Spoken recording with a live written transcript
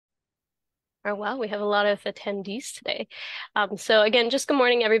Oh, wow, we have a lot of attendees today. So again, just good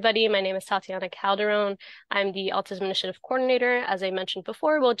morning, everybody. My name is Tatiana Calderon. I'm the Autism Initiative Coordinator. As I mentioned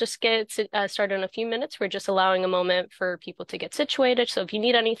before, we'll just get started in a few minutes. We're just allowing a moment for people to get situated. So if you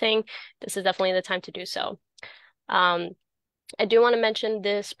need anything, this is definitely the time to do so. Um, I do want to mention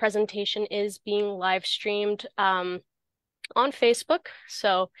this presentation is being live streamed on Facebook.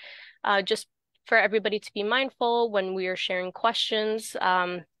 So just for everybody to be mindful when we are sharing questions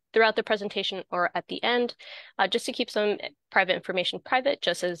throughout the presentation or at the end, just to keep some private information private,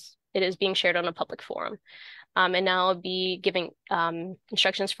 just as it is being shared on a public forum. And now I'll be giving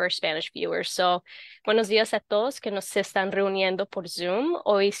instructions for Spanish viewers. So, buenos días a todos que nos están reuniendo por Zoom.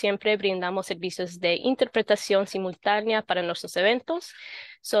 Hoy siempre brindamos servicios de interpretación simultánea para nuestros eventos.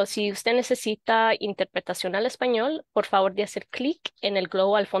 So, si usted necesita interpretación al español, por favor de hacer clic en el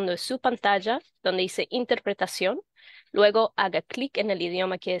globo al fondo de su pantalla donde dice interpretación. Luego haga clic en el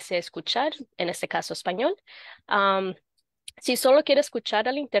idioma que desea escuchar, en este caso español. Um, si solo quiere escuchar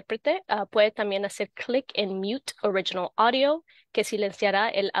al intérprete, puede también hacer clic en Mute Original Audio, que silenciará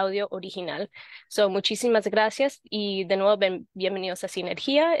el audio original. So, muchísimas gracias y de nuevo bienvenidos a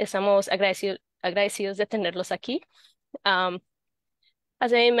Sinergia. Estamos agradecidos de tenerlos aquí. Um,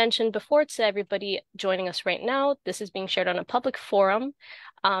 as I mentioned before to everybody joining us right now, this is being shared on a public forum.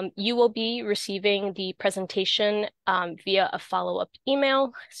 You will be receiving the presentation via a follow-up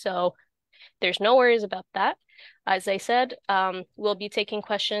email, so there's no worries about that. As I said, we'll be taking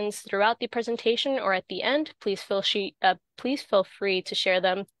questions throughout the presentation or at the end. Please feel free to share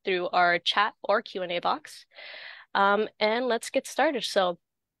them through our chat or Q&A box. And let's get started. So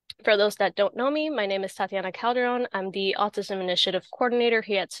for those that don't know me, my name is Tatiana Calderon. I'm the Autism Initiative Coordinator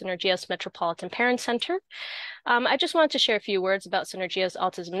here at Synergia's Metropolitan Parent Center. I just wanted to share a few words about Synergia's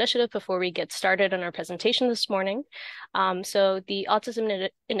Autism Initiative before we get started on our presentation this morning. So the Autism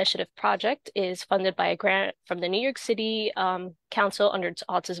Initiative project is funded by a grant from the New York City Council under its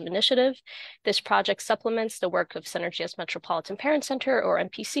Autism Initiative. This project supplements the work of Synergia's Metropolitan Parent Center, or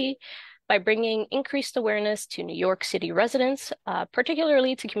MPC, by bringing increased awareness to New York City residents,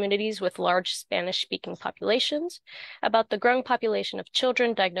 particularly to communities with large Spanish-speaking populations, about the growing population of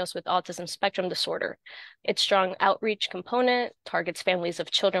children diagnosed with autism spectrum disorder. Its strong outreach component targets families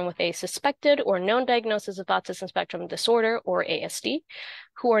of children with a suspected or known diagnosis of autism spectrum disorder, or ASD,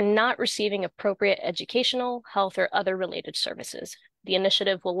 who are not receiving appropriate educational, health, or other related services. The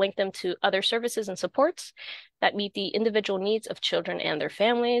initiative will link them to other services and supports that meet the individual needs of children and their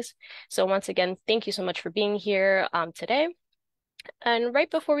families. So once again, thank you so much for being here today. And right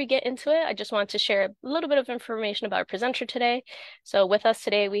before we get into it, I just want to share a little bit of information about our presenter today. So with us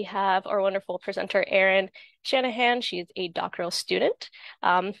today, we have our wonderful presenter, Erin Shanahan. She's a doctoral student.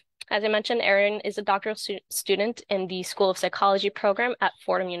 As I mentioned, Erin is a doctoral student in the School of Psychology program at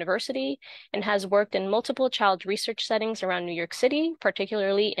Fordham University and has worked in multiple child research settings around New York City,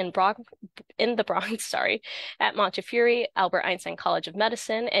 particularly in the Bronx, sorry, at Montefiore, Albert Einstein College of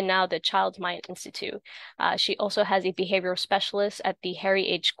Medicine, and now the Child Mind Institute. She also has a behavioral specialist at the Harry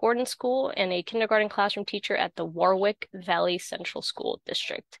H. Gordon School and a kindergarten classroom teacher at the Warwick Valley Central School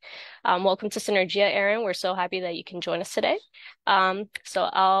District. Welcome to Synergia, Erin. We're so happy that you can join us today. So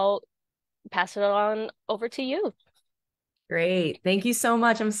I'll pass it on over to you. Great. Thank you so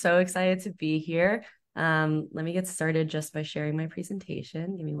much. I'm so excited to be here. Let me get started just by sharing my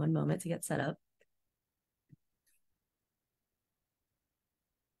presentation. Give me one moment to get set up.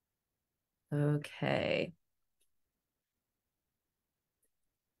 Okay.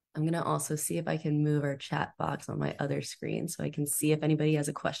 I'm going to also see if I can move our chat box on my other screen so I can see if anybody has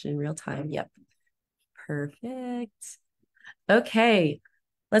a question in real time. Yep. Perfect. Okay.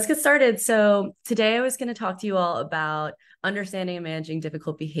 Let's get started. So today I was going to talk to you all about understanding and managing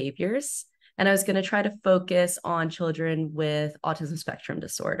difficult behaviors. And I was going to try to focus on children with autism spectrum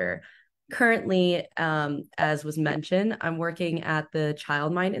disorder. Currently, as was mentioned, I'm working at the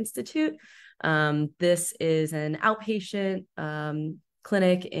Child Mind Institute. This is an outpatient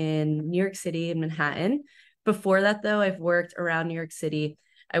clinic in New York City, in Manhattan. Before that, though, I've worked around New York City.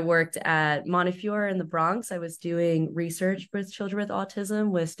 I worked at Montefiore in the Bronx. I was doing research with children with autism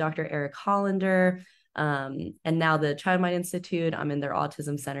with Dr. Eric Hollander. And now the Child Mind Institute, I'm in their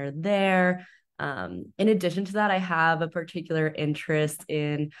autism center there. In addition to that, I have a particular interest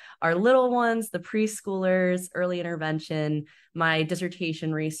in our little ones, the preschoolers, early intervention. My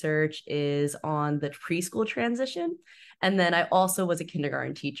dissertation research is on the preschool transition. And then I also was a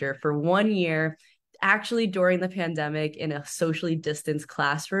kindergarten teacher for 1 year, actually during the pandemic in a socially distanced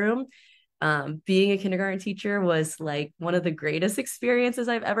classroom. Being a kindergarten teacher was like one of the greatest experiences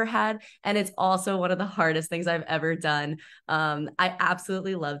I've ever had. And it's also one of the hardest things I've ever done. I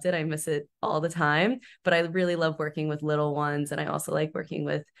absolutely loved it. I miss it all the time, but I really love working with little ones. And I also like working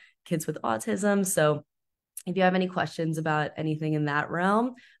with kids with autism. So if you have any questions about anything in that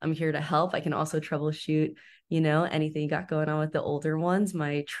realm, I'm here to help. I can also troubleshoot, anything you got going on with the older ones.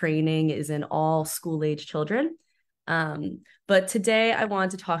 My training is in all school age children. But today I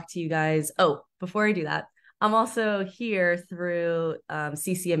wanted to talk to you guys. Oh, before I do that, I'm also here through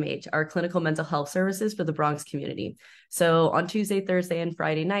CCMH, our clinical mental health services for the Bronx community. So on Tuesday, Thursday, and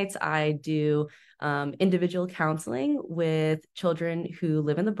Friday nights, I do individual counseling with children who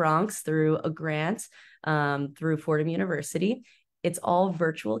live in the Bronx through a grant through Fordham University. It's all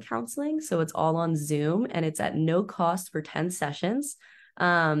virtual counseling, so it's all on Zoom, and it's at no cost for 10 sessions.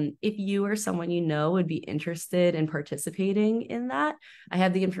 If you or someone you know would be interested in participating in that, I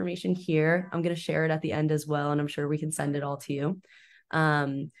have the information here. I'm going to share it at the end as well, and I'm sure we can send it all to you.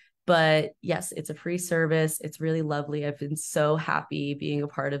 But yes, it's a free service. It's really lovely. I've been so happy being a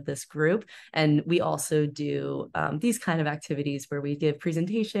part of this group. And we also do these kind of activities where we give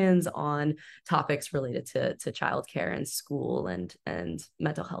presentations on topics related to childcare and school and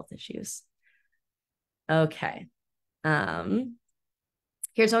mental health issues. Okay.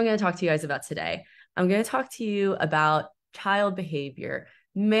 Here's what I'm going to talk to you guys about today. I'm going to talk to you about child behavior,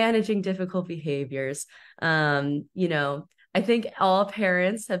 managing difficult behaviors. I think all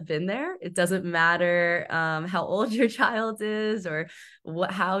parents have been there. It doesn't matter how old your child is or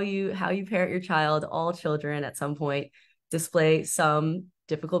how you parent your child. All children at some point display some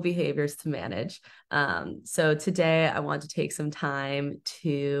difficult behaviors to manage. So today I want to take some time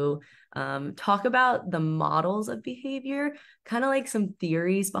to talk about the models of behavior, kind of like some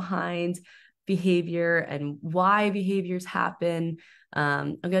theories behind behavior and why behaviors happen.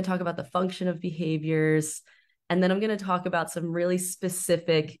 I'm going to talk about the function of behaviors. And then I'm going to talk about some really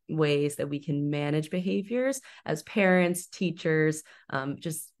specific ways that we can manage behaviors as parents, teachers,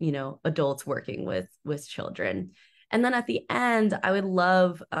 adults working with children. And then at the end, I would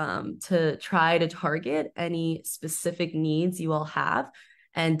love to try to target any specific needs you all have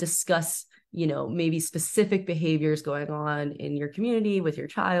and discuss, maybe specific behaviors going on in your community, with your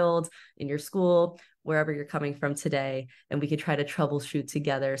child, in your school, wherever you're coming from today. And we could try to troubleshoot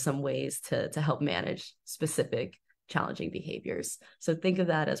together some ways to help manage specific challenging behaviors. So think of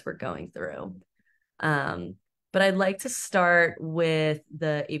that as we're going through. But I'd like to start with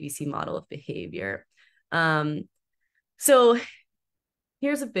the ABC model of behavior. So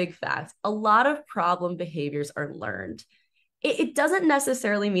here's a big fact. A lot of problem behaviors are learned. It doesn't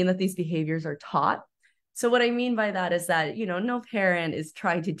necessarily mean that these behaviors are taught. So what I mean by that is that, no parent is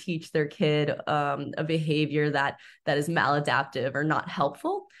trying to teach their kid a behavior that is maladaptive or not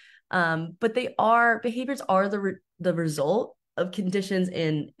helpful. But behaviors are the result of conditions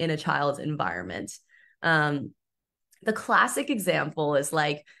in a child's environment. The classic example is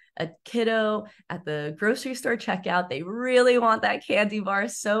like a kiddo at the grocery store checkout. They really want that candy bar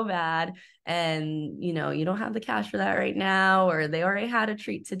so bad. And, you don't have the cash for that right now, or they already had a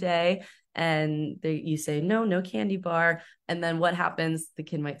treat today. And you say, no candy bar. And then what happens? The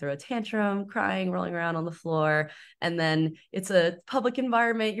kid might throw a tantrum, crying, rolling around on the floor. And then it's a public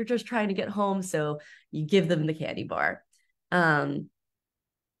environment. You're just trying to get home. So you give them the candy bar.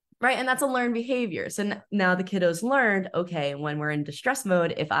 Right. And that's a learned behavior. So now the kiddos learned, okay, when we're in distress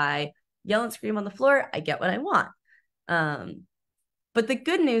mode, if I yell and scream on the floor, I get what I want. But the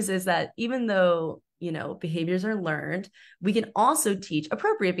good news is that even though, behaviors are learned, we can also teach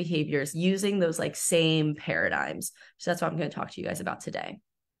appropriate behaviors using those like same paradigms. So that's what I'm going to talk to you guys about today.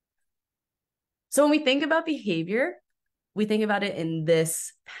 So when we think about behavior, we think about it in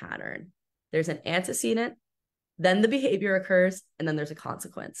this pattern. There's an antecedent, then the behavior occurs, and then there's a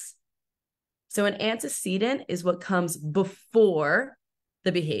consequence. So an antecedent is what comes before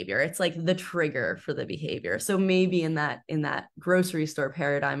the behavior. It's like the trigger for the behavior. So maybe in that grocery store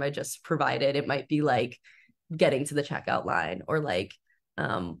paradigm I just provided, it might be like getting to the checkout line, or like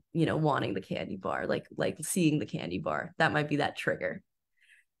wanting the candy bar, like seeing the candy bar. That might be that trigger.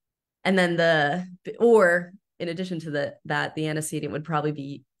 And then in addition to the antecedent would probably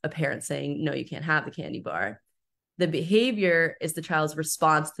be a parent saying, no, you can't have the candy bar. The behavior is the child's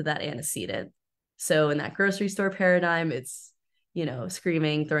response to that antecedent. So in that grocery store paradigm, it's,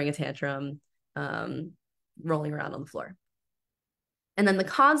 screaming, throwing a tantrum, rolling around on the floor. And then the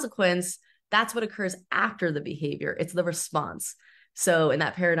consequence, that's what occurs after the behavior. It's the response. So in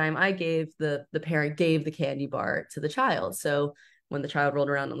that paradigm I gave, the parent gave the candy bar to the child. So when the child rolled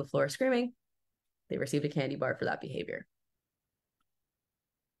around on the floor screaming, they received a candy bar for that behavior.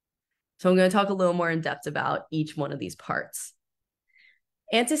 So I'm going to talk a little more in depth about each one of these parts.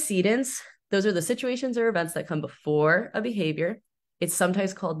 Antecedents, those are the situations or events that come before a behavior. It's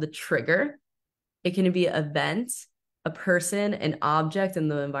sometimes called the trigger. It can be an event, a person, an object in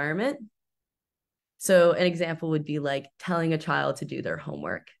the environment. So an example would be like telling a child to do their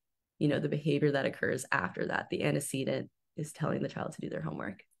homework. You know, the behavior that occurs after that, the antecedent is telling the child to do their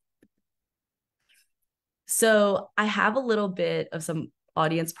homework. So I have a little bit of some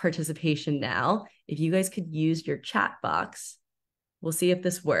audience participation now. If you guys could use your chat box, we'll see if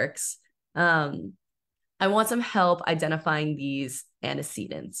this works. I want some help identifying these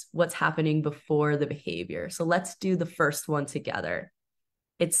antecedents, what's happening before the behavior. So let's do the first one together.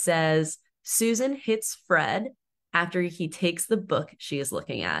 It says, Susan hits Fred after he takes the book she is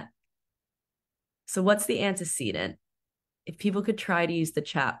looking at. So what's the antecedent? If people could try to use the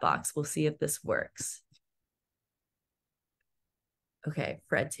chat box, we'll see if this works. Okay,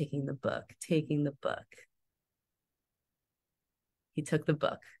 Fred taking the book. He took the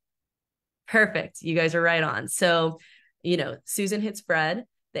book. Perfect. You guys are right on. So, you know, Susan hits Fred.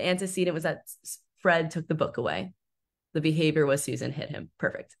 The antecedent was that Fred took the book away. The behavior was Susan hit him.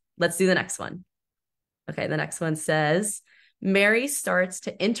 Perfect. Let's do the next one. Okay, the next one says, Mary starts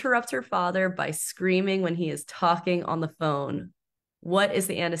to interrupt her father by screaming when he is talking on the phone. What is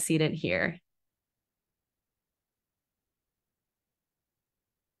the antecedent here?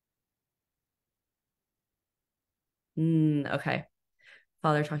 Okay.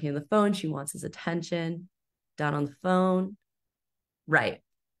 Father talking on the phone. She wants his attention. Down on the phone. Right.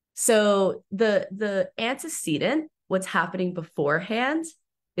 So the antecedent, what's happening beforehand,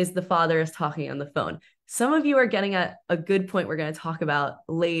 is the father is talking on the phone. Some of you are getting at a good point we're going to talk about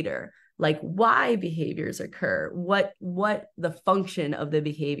later, like why behaviors occur, what the function of the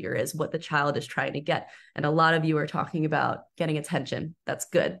behavior is, what the child is trying to get. And a lot of you are talking about getting attention. That's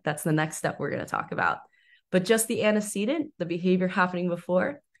good. That's the next step we're going to talk about. But just the antecedent, the behavior happening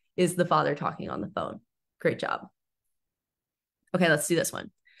before, is the father talking on the phone. Great job. Okay, let's do this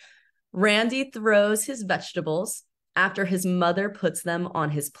one. Randy throws his vegetables after his mother puts them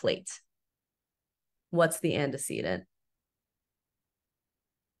on his plate. What's the antecedent?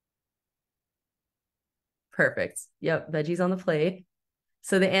 Perfect. Yep, veggies on the plate.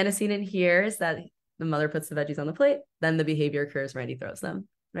 So the antecedent here is that the mother puts the veggies on the plate, then the behavior occurs, Randy throws them,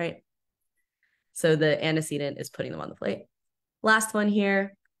 right? So the antecedent is putting them on the plate. Last one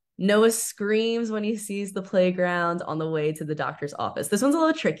here. Noah screams when he sees the playground on the way to the doctor's office. This one's a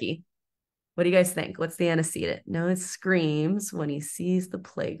little tricky. What do you guys think? What's the antecedent? Noah screams when he sees the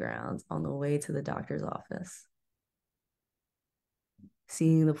playground on the way to the doctor's office.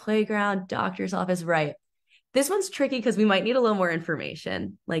 Seeing the playground, doctor's office, right. This one's tricky because we might need a little more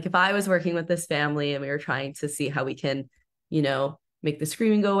information. Like if I was working with this family and we were trying to see how we can, you know, make the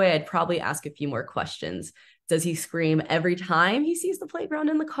screaming go away, I'd probably ask a few more questions. Does he scream every time he sees the playground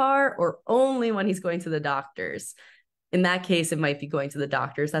in the car or only when he's going to the doctor's? In that case, it might be going to the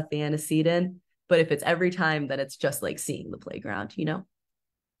doctor's, that's the antecedent. But if it's every time, then it's just like seeing the playground, you know?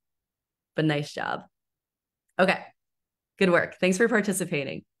 But nice job. Okay, good work. Thanks for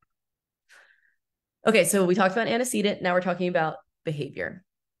participating. Okay, so we talked about antecedent. Now we're talking about behavior.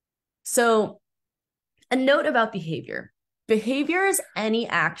 So a note about behavior. Behavior is any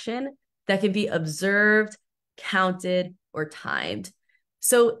action that can be observed, counted, or timed.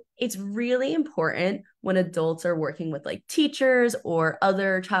 So it's really important when adults are working with like teachers or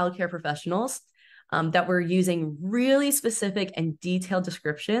other childcare professionals that we're using really specific and detailed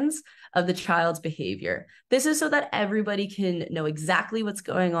descriptions of the child's behavior. This is so that everybody can know exactly what's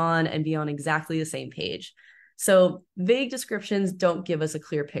going on and be on exactly the same page. So vague descriptions don't give us a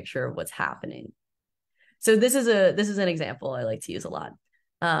clear picture of what's happening. So this is an example I like to use a lot.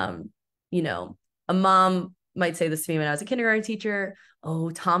 You know, a mom might say this to me when I was a kindergarten teacher. Oh,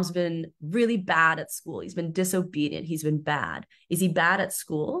 Tom's been really bad at school. He's been disobedient. He's been bad. Is he bad at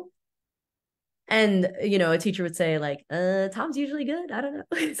school? And, you know, a teacher would say like, Tom's usually good. I don't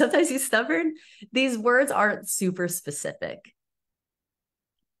know. Sometimes he's stubborn. These words aren't super specific.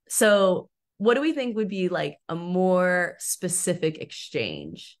 So what do we think would be like a more specific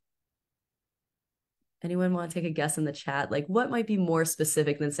exchange? Anyone want to take a guess in the chat? Like what might be more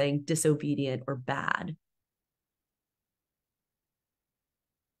specific than saying disobedient or bad?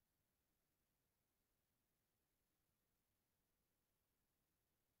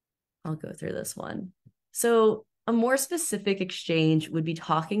 I'll go through this one. So a more specific exchange would be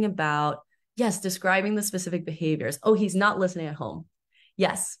talking about, yes, describing the specific behaviors. Oh, he's not listening at home.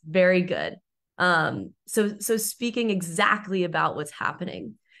 Yes, very good. So speaking exactly about what's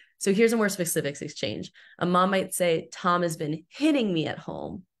happening. So here's a more specific exchange. A mom might say, Tom has been hitting me at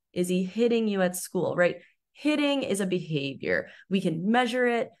home. Is he hitting you at school, right? Hitting is a behavior. We can measure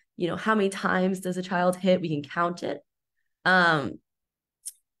it. How many times does a child hit? We can count it. Um,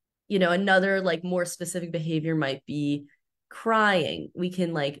 another like more specific behavior might be crying. We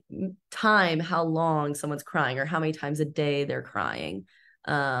can like time how long someone's crying or how many times a day they're crying.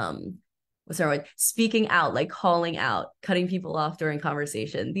 What's our word? Speaking out, like calling out, cutting people off during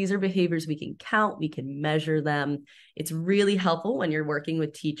conversation. These are behaviors we can count, we can measure them. It's really helpful when you're working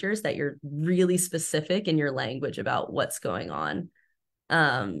with teachers that you're really specific in your language about what's going on.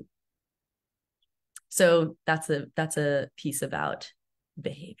 Um, so that's a piece about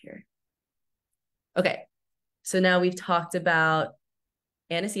behavior. Okay, so now we've talked about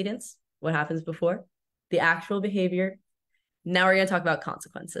antecedents, what happens before, the actual behavior. Now we're going to talk about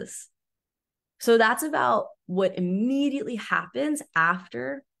consequences. So that's about what immediately happens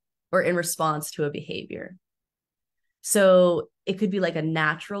after or in response to a behavior. So it could be like a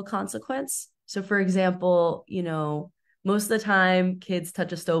natural consequence. So, for example, most of the time kids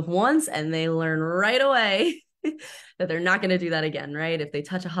touch a stove once and they learn right away that they're not going to do that again, right? If they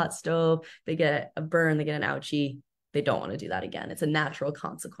touch a hot stove, they get a burn, they get an ouchie, they don't want to do that again. It's a natural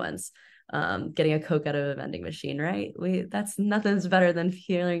consequence. Getting a Coke out of a vending machine, right? That's nothing's better than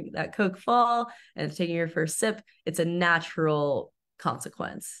feeling that Coke fall and taking your first sip. It's a natural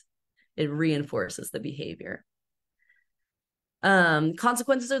consequence. It reinforces the behavior.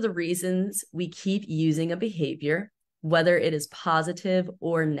 Consequences are the reasons we keep using a behavior, whether it is positive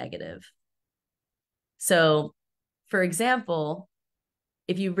or negative. So, for example,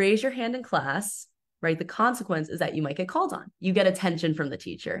 if you raise your hand in class, right, the consequence is that you might get called on. You get attention from the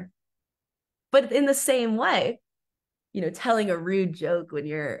teacher. But in the same way, telling a rude joke when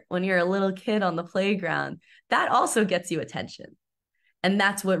you're a little kid on the playground, that also gets you attention. And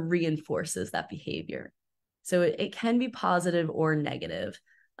that's what reinforces that behavior. So it can be positive or negative.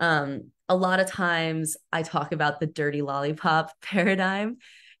 A lot of times I talk about the dirty lollipop paradigm.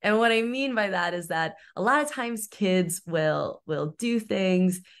 And what I mean by that is that a lot of times kids will do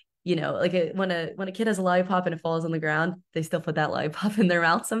things, like when a kid has a lollipop and it falls on the ground, they still put that lollipop in their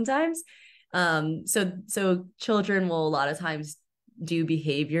mouth sometimes. So children will a lot of times do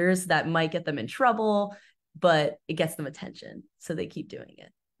behaviors that might get them in trouble, but it gets them attention. So they keep doing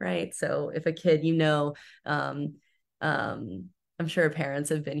it. Right. So if a kid, I'm sure parents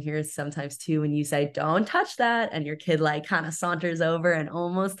have been here sometimes too, when you say, don't touch that, and your kid like kind of saunters over and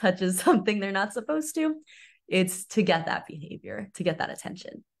almost touches something they're not supposed to, it's to get that behavior, to get that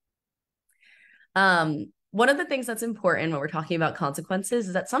attention. One of the things that's important when we're talking about consequences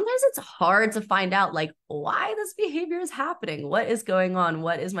is that sometimes it's hard to find out like why this behavior is happening. What is going on?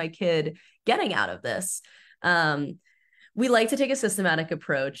 What is my kid getting out of this? We like to take a systematic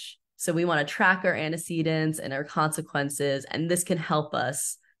approach. So we want to track our antecedents and our consequences, and this can help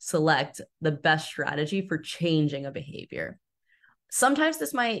us select the best strategy for changing a behavior. Sometimes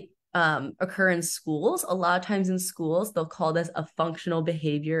this might occur in schools. A lot of times in schools, they'll call this a functional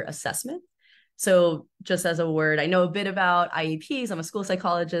behavior assessment. So just as a word, I know a bit about IEPs. I'm a school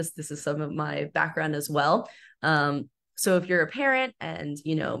psychologist. This is some of my background as well. So if you're a parent and,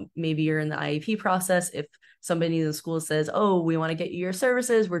 maybe you're in the IEP process, if somebody in the school says, oh, we want to get you your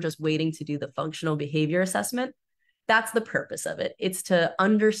services, we're just waiting to do the functional behavior assessment. That's the purpose of it. It's to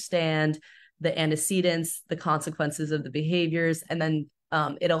understand the antecedents, the consequences of the behaviors, and then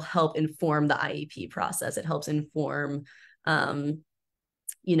it'll help inform the IEP process. It helps inform,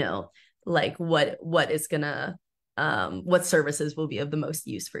 like what is gonna what services will be of the most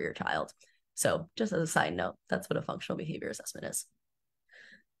use for your child. So just as a side note, that's what a functional behavior assessment is.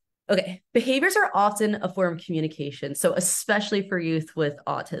 Okay, behaviors are often a form of communication, so especially for youth with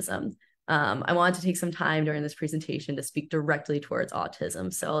autism. I wanted to take some time during this presentation to speak directly towards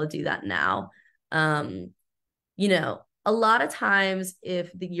autism, so I'll do that now. A lot of times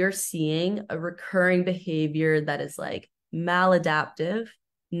if you're seeing a recurring behavior that is like maladaptive,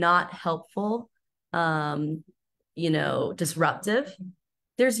 not helpful, disruptive,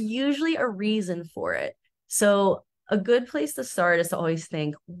 there's usually a reason for it. So a good place to start is to always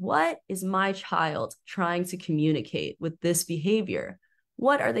think, what is my child trying to communicate with this behavior?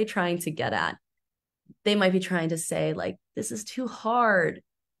 What are they trying to get at? They might be trying to say, like, this is too hard.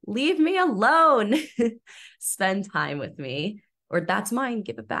 Leave me alone. Spend time with me. Or that's mine,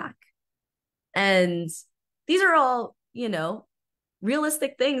 give it back. And these are all,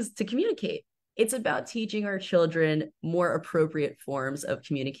 realistic things to communicate. It's about teaching our children more appropriate forms of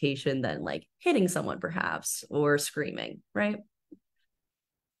communication than like hitting someone perhaps or screaming, right?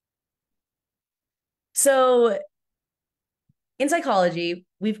 So in psychology,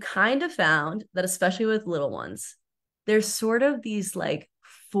 we've kind of found that especially with little ones, there's sort of these like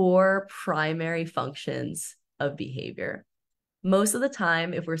four primary functions of behavior. Most of the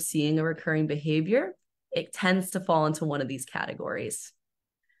time, if we're seeing a recurring behavior, it tends to fall into one of these categories.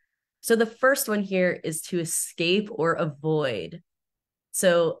 So the first one here is to escape or avoid.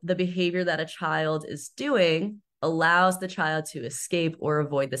 So the behavior that a child is doing allows the child to escape or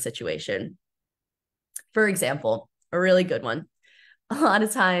avoid the situation. For example, a really good one. A lot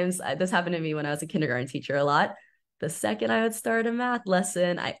of times, this happened to me when I was a kindergarten teacher a lot. The second I would start a math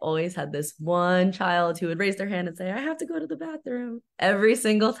lesson, I always had this one child who would raise their hand and say, I have to go to the bathroom every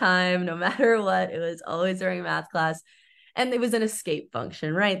single time, no matter what. It was always during math class. And it was an escape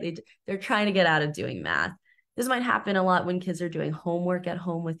function, right? They're trying to get out of doing math. This might happen a lot when kids are doing homework at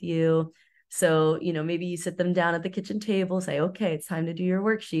home with you. So, maybe you sit them down at the kitchen table, say, okay, it's time to do your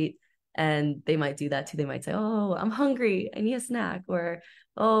worksheet. And they might do that too. They might say, oh, I'm hungry. I need a snack. Or,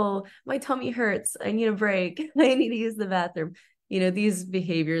 oh, my tummy hurts. I need a break. I need to use the bathroom. These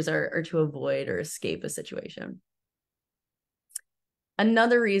behaviors are to avoid or escape a situation.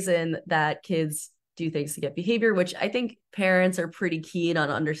 Another reason that kids do things to get behavior, which I think parents are pretty keen on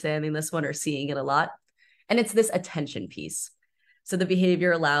understanding this one or seeing it a lot, and it's this attention piece. So the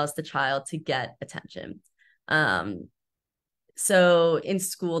behavior allows the child to get attention. So in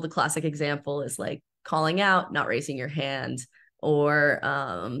school, the classic example is like calling out, not raising your hand, or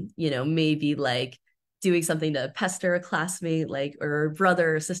maybe like doing something to pester a classmate, like, or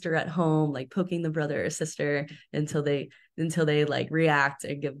brother or sister at home, like poking the brother or sister until they like react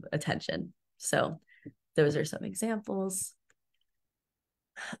and give attention. So those are some examples.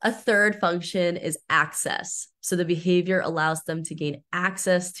 A third function is access. So the behavior allows them to gain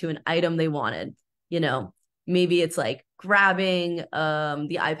access to an item they wanted. Maybe it's like grabbing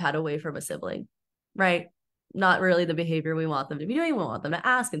the iPad away from a sibling, right? Not really the behavior we want them to be doing. We want them to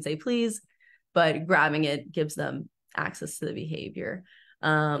ask and say, please, but grabbing it gives them access to the behavior.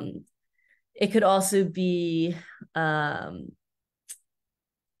 It could also be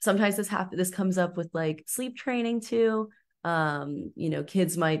sometimes this comes up with like sleep training too.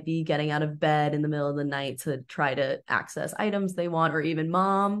 Kids might be getting out of bed in the middle of the night to try to access items they want, or even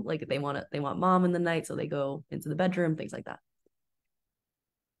mom, like they want mom in the night, so they go into the bedroom, things like that.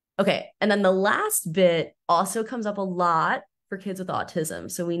 Okay, and then the last bit also comes up a lot for kids with autism,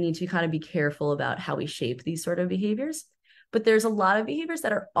 so we need to kind of be careful about how we shape these sort of behaviors. But there's a lot of behaviors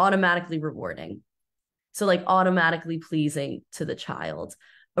that are automatically rewarding, so like automatically pleasing to the child.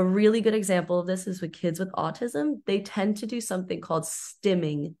 A really good example of this is with kids with autism. They tend to do something called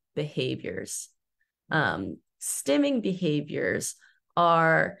stimming behaviors. Stimming behaviors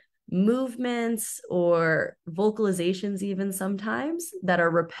are movements or vocalizations, even sometimes, that are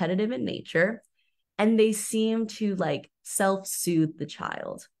repetitive in nature, and they seem to like self-soothe the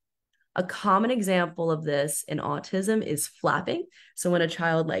child. A common example of this in autism is flapping. So when a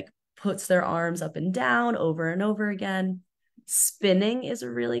child like puts their arms up and down over and over again. Spinning is a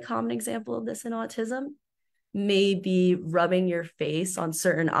really common example of this in autism. Maybe rubbing your face on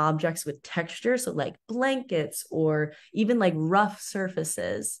certain objects with texture, so like blankets or even like rough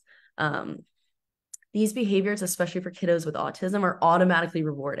surfaces. These behaviors, especially for kiddos with autism, are automatically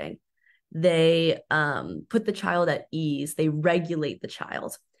rewarding. They put the child at ease. They regulate the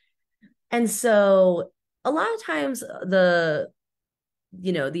child. And so a lot of times the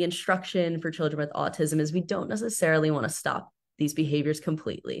instruction for children with autism is we don't necessarily want to stop these behaviors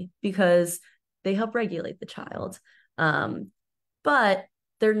completely because they help regulate the child. But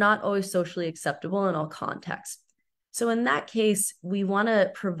they're not always socially acceptable in all contexts. So in that case, we want to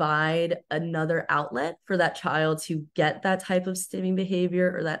provide another outlet for that child to get that type of stimming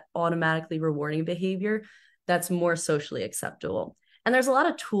behavior or that automatically rewarding behavior that's more socially acceptable. And there's a lot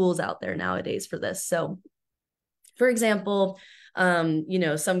of tools out there nowadays for this. So for example,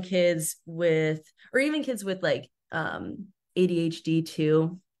 some kids with, or even kids with like ADHD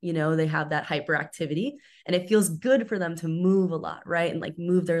too, they have that hyperactivity and it feels good for them to move a lot, right? And like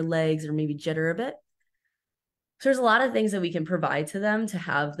move their legs or maybe jitter a bit. So there's a lot of things that we can provide to them to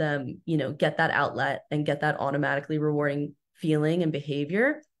have them, get that outlet and get that automatically rewarding feeling and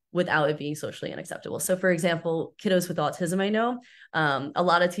behavior without it being socially unacceptable. So for example, kiddos with autism, I know a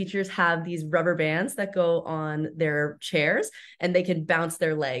lot of teachers have these rubber bands that go on their chairs and they can bounce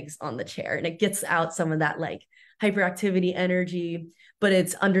their legs on the chair and it gets out some of that like hyperactivity energy, but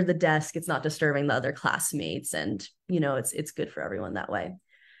it's under the desk. It's not disturbing the other classmates. And, it's good for everyone that way.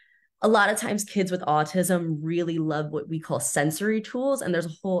 A lot of times kids with autism really love what we call sensory tools. And there's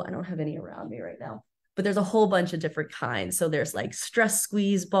a whole, I don't have any around me right now, but there's a whole bunch of different kinds. So there's like stress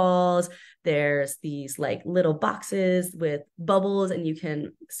squeeze balls. There's these like little boxes with bubbles and you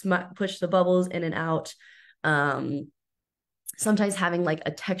can push the bubbles in and out. sometimes having like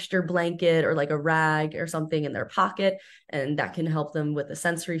a texture blanket or like a rag or something in their pocket, and that can help them with the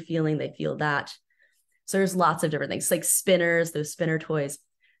sensory feeling. They feel that. So there's lots of different things like spinners, those spinner toys.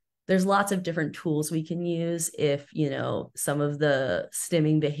 There's lots of different tools we can use if, some of the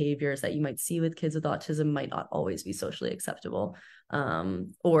stimming behaviors that you might see with kids with autism might not always be socially acceptable,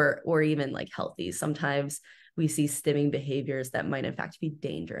 or even like healthy. Sometimes we see stimming behaviors that might in fact be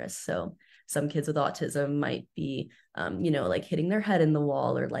dangerous. So some kids with autism might be, like hitting their head in the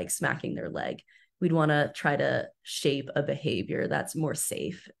wall or like smacking their leg. We'd want to try to shape a behavior that's more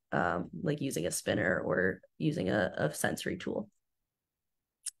safe, like using a spinner or using a sensory tool.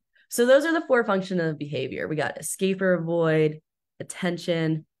 So those are the 4 functions of behavior. We got escape or avoid,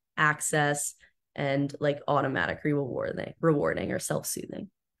 attention, access, and like automatic rewarding or self-soothing.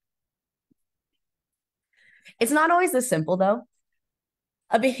 It's not always this simple though.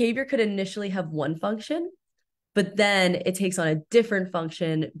 A behavior could initially have one function, but then it takes on a different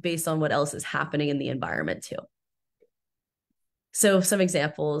function based on what else is happening in the environment too. So some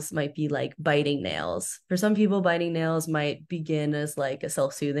examples might be like biting nails. For some people, biting nails might begin as like a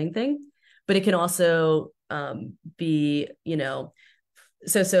self-soothing thing, but it can also be, and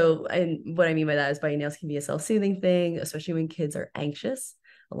what I mean by that is biting nails can be a self-soothing thing, especially when kids are anxious.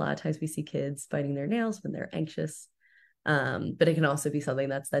 A lot of times we see kids biting their nails when they're anxious. But it can also be something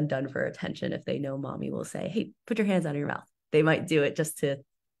that's then done for attention. If they know mommy will say, hey, put your hands on your mouth. They might do it just to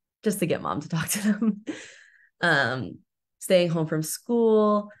get mom to talk to them. Staying home from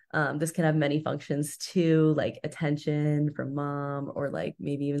school. This can have many functions too, like attention from mom, or like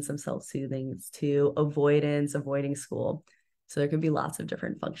maybe even some self-soothing too, avoiding school. So there could be lots of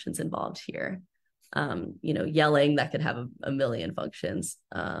different functions involved here. Yelling, that could have a million functions.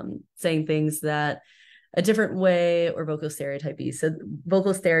 Saying things that a different way, or vocal stereotypy. So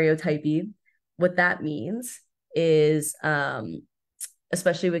vocal stereotypy, what that means is,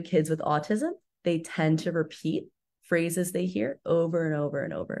 especially with kids with autism, they tend to repeat phrases they hear over and over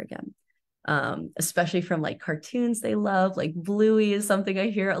and over again, especially from like cartoons they love. Like Bluey is something I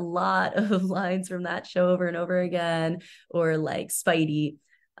hear a lot of lines from that show over and over again, or like Spidey.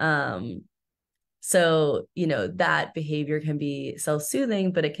 So, that behavior can be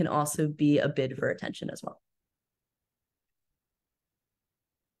self-soothing, but it can also be a bid for attention as well.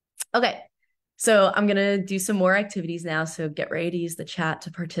 Okay, so I'm going to do some more activities now. So get ready to use the chat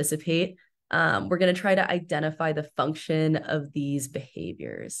to participate. We're going to try to identify the function of these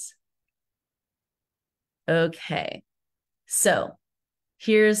behaviors. Okay, so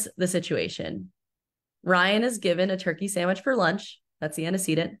here's the situation. Ryan is given a turkey sandwich for lunch. That's the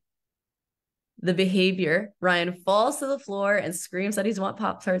antecedent. The behavior, Ryan falls to the floor and screams that he wants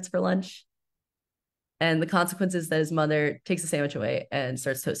Pop-Tarts for lunch. And the consequence is that his mother takes the sandwich away and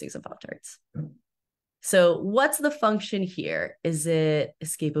starts toasting some Pop-Tarts. So what's the function here? Is it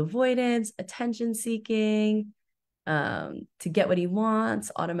escape avoidance, attention seeking, to get what he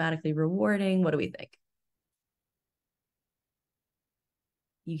wants, automatically rewarding? What do we think?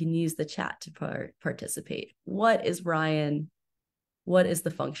 You can use the chat to participate. What is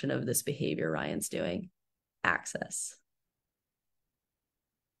the function of this behavior Ryan's doing? Access.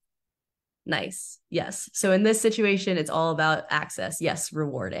 Nice. Yes. So in this situation, it's all about access. Yes,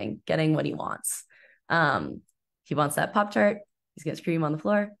 rewarding, getting what he wants. He wants that Pop-Tart. He's going to scream on the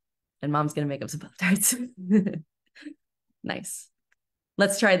floor, and mom's going to make him some Pop-Tarts. Nice.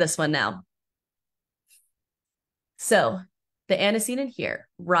 Let's try this one now. So the antecedent here,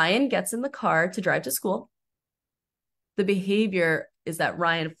 Ryan gets in the car to drive to school. The behavior is that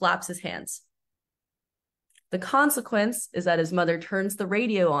Ryan flaps his hands. The consequence is that his mother turns the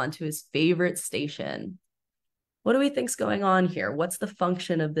radio on to his favorite station. What do we think's going on here? What's the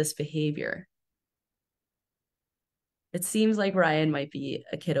function of this behavior? It seems like Ryan might be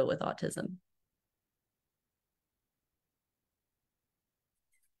a kiddo with autism.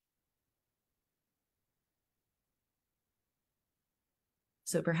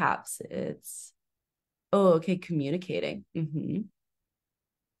 So perhaps it's, communicating.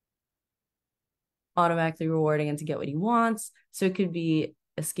 Automatically rewarding and to get what he wants. So it could be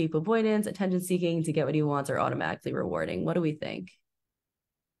escape avoidance, attention seeking to get what he wants, or automatically rewarding. What do we think?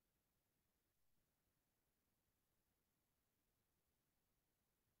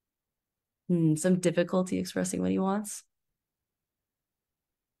 Some difficulty expressing what he wants.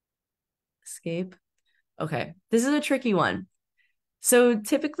 Escape. Okay, this is a tricky one. So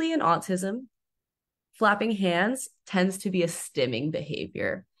typically in autism, flapping hands tends to be a stimming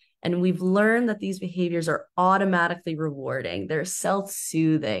behavior. And we've learned that these behaviors are automatically rewarding. They're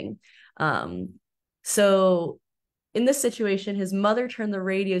self-soothing. So in this situation, his mother turned the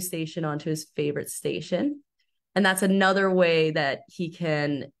radio station onto his favorite station. And that's another way that he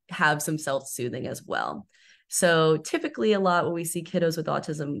can have some self-soothing as well. So typically a lot when we see kiddos with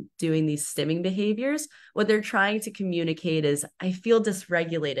autism doing these stimming behaviors, what they're trying to communicate is, I feel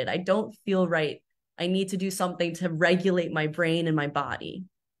dysregulated. I don't feel right. I need to do something to regulate my brain and my body.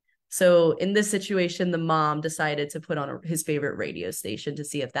 So in this situation, the mom decided to put on his favorite radio station to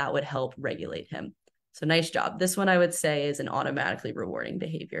see if that would help regulate him. So nice job. This one I would say is an automatically rewarding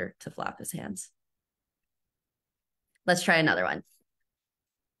behavior to flap his hands. Let's try another one.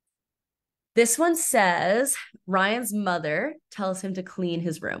 This one says Ryan's mother tells him to clean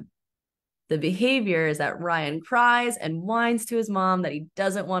his room. The behavior is that Ryan cries and whines to his mom that he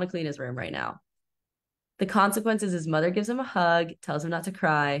doesn't want to clean his room right now. The consequence is his mother gives him a hug, tells him not to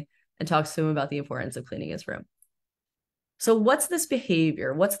cry, and talks to him about the importance of cleaning his room. So what's this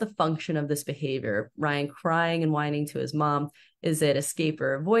behavior? What's the function of this behavior? Ryan crying and whining to his mom. Is it escape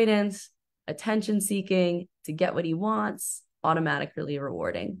or avoidance, attention seeking, to get what he wants, automatically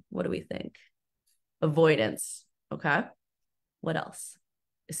rewarding? What do we think? Avoidance. Okay. What else?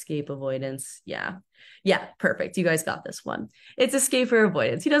 Escape, avoidance. Yeah. Yeah, perfect. You guys got this one. It's escape or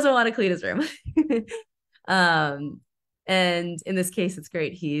avoidance. He doesn't want to clean his room. And in this case, it's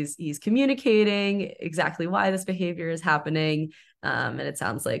great. He's communicating exactly why this behavior is happening. And it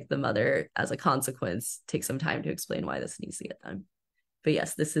sounds like the mother, as a consequence, takes some time to explain why this needs to get done. But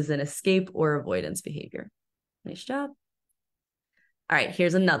yes, this is an escape or avoidance behavior. Nice job. All right,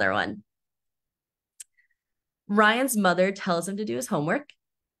 here's another one. Ryan's mother tells him to do his homework.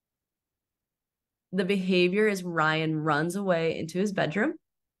 The behavior is Ryan runs away into his bedroom.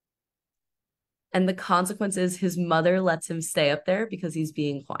 And the consequence is his mother lets him stay up there because he's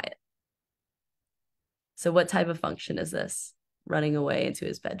being quiet. So what type of function is this? Running away into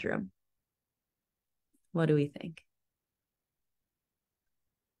his bedroom. What do we think?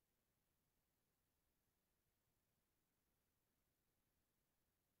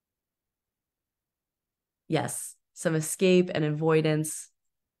 Yes, some escape and avoidance.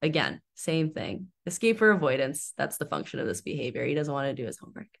 Again, same thing. Escape or avoidance. That's the function of this behavior. He doesn't want to do his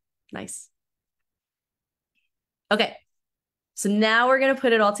homework. Nice. Okay, so now we're going to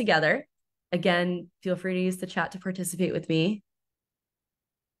put it all together. Again, feel free to use the chat to participate with me.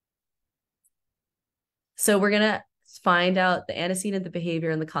 So we're going to find out the antecedent, the behavior,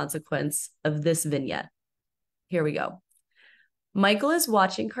 and the consequence of this vignette. Here we go. Michael is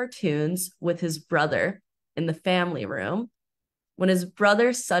watching cartoons with his brother in the family room when his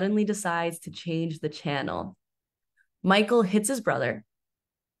brother suddenly decides to change the channel. Michael hits his brother,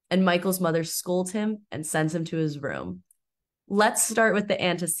 and Michael's mother scolds him and sends him to his room. Let's start with the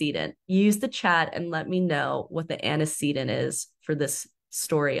antecedent. Use the chat and let me know what the antecedent is for this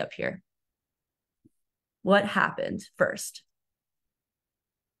story up here. What happened first?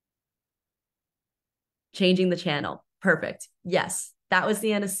 Changing the channel. Perfect. Yes, that was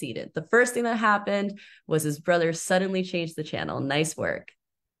the antecedent. The first thing that happened was his brother suddenly changed the channel. Nice work.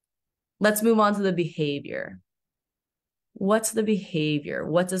 Let's move on to the behavior. What's the behavior?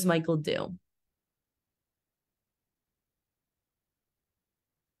 What does Michael do?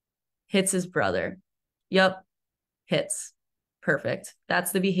 Hits his brother. Yep, hits. Perfect.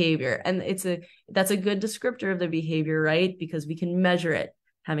 That's the behavior. And that's a good descriptor of the behavior, right? Because we can measure it.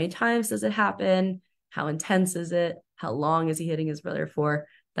 How many times does it happen? How intense is it? How long is he hitting his brother for?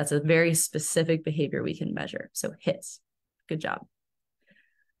 That's a very specific behavior we can measure. So hits. Good job.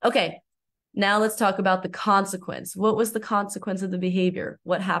 Okay, now let's talk about the consequence. What was the consequence of the behavior?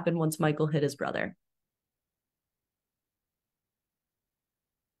 What happened once Michael hit his brother?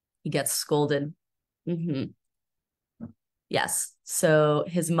 He gets scolded. Yes. So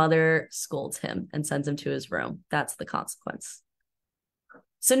his mother scolds him and sends him to his room. That's the consequence.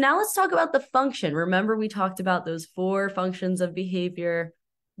 So now let's talk about the function. Remember, we talked about those 4 functions of behavior.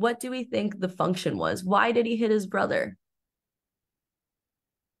 What do we think the function was? Why did he hit his brother?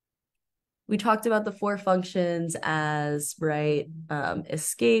 We talked about the 4 functions as, right,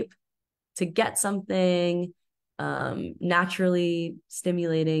 escape, to get something, naturally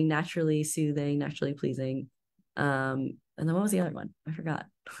stimulating, naturally soothing, naturally pleasing. And then what was the other one? I forgot.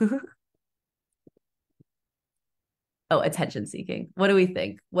 Oh, attention seeking. What do we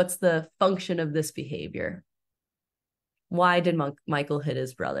think? What's the function of this behavior? Why did Michael hit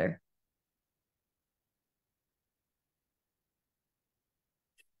his brother?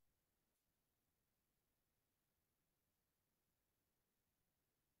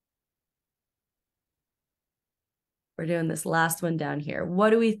 We're doing this last one down here. What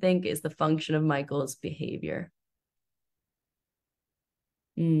do we think is the function of Michael's behavior?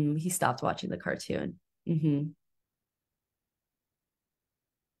 He stopped watching the cartoon.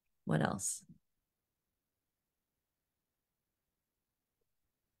 What else?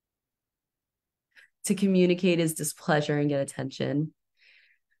 to communicate his displeasure and get attention.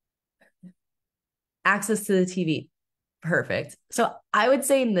 Access to the TV. Perfect. So I would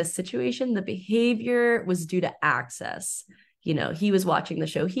say in this situation, the behavior was due to access. He was watching the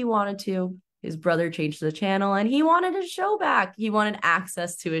show he wanted to. His brother changed the channel and he wanted his show back. He wanted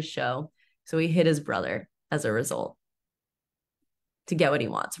access to his show. So he hit his brother as a result to get what he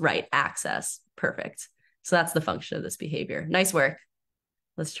wants. Right. Access. Perfect. So that's the function of this behavior. Nice work.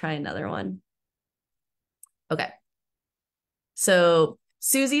 Let's try another one. Okay. So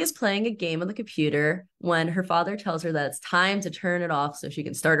Susie is playing a game on the computer when her father tells her that it's time to turn it off so she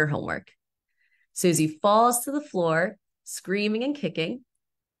can start her homework. Susie falls to the floor, screaming and kicking.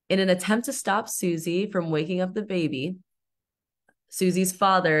 In an attempt to stop Susie from waking up the baby, Susie's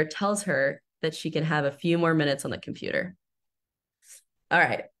father tells her that she can have a few more minutes on the computer. All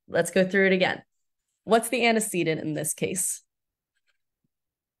right, let's go through it again. What's the antecedent in this case?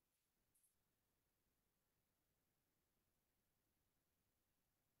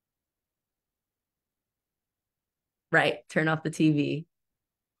 Right, turn off the TV.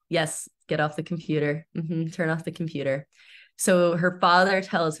 Yes, get off the computer. Turn off the computer. So her father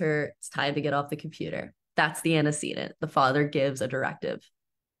tells her it's time to get off the computer. That's the antecedent. The father gives a directive.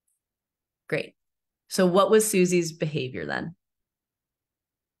 Great. So what was Susie's behavior then?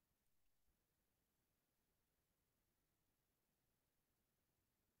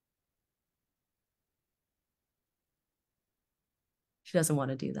 She doesn't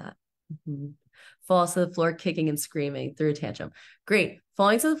want to do that. Falls to the floor, kicking and screaming through a tantrum. Great.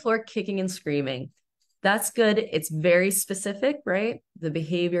 Falling to the floor, kicking and screaming. That's good. It's very specific, right? The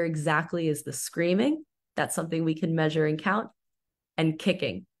behavior exactly is the screaming. That's something we can measure and count. And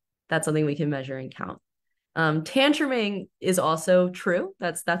kicking. That's something we can measure and count. Tantruming is also true.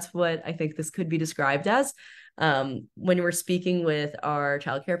 That's what I think this could be described as. When we're speaking with our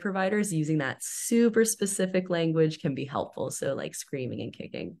childcare providers, using that super specific language can be helpful. So like screaming and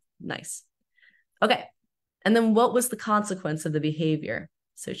kicking. Nice. Okay. And then what was the consequence of the behavior?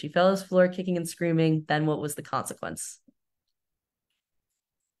 So she fell to the floor, kicking and screaming. Then what was the consequence?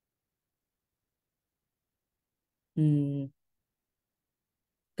 Got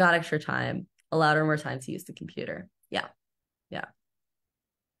extra time, allowed her more time to use the computer. Yeah. Yeah.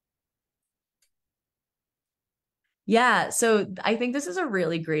 Yeah. So I think this is a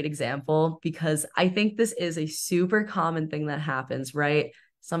really great example because I think this is a super common thing that happens, right?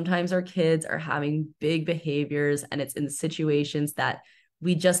 Sometimes our kids are having big behaviors and it's in situations that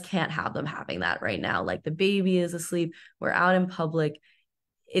we just can't have them having that right now. Like the baby is asleep, we're out in public.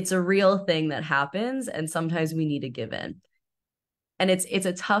 It's a real thing that happens. And sometimes we need to give in. And it's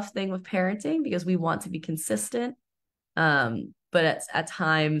a tough thing with parenting because we want to be consistent. But at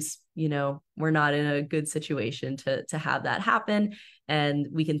times, we're not in a good situation to have that happen. And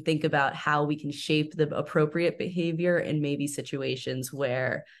we can think about how we can shape the appropriate behavior in maybe situations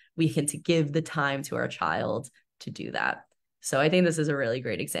where we can to give the time to our child to do that. So I think this is a really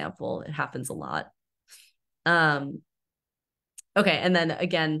great example. It happens a lot. Okay. And then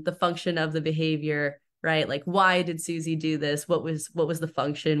again, the function of the behavior, right? Like, why did Susie do this? What was the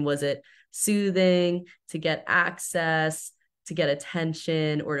function? Was it soothing, to get access, to get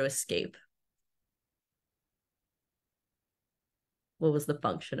attention, or to escape? What was the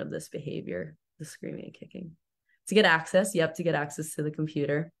function of this behavior? The screaming and kicking. To get access. Yep. To get access to the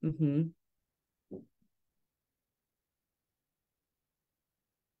computer.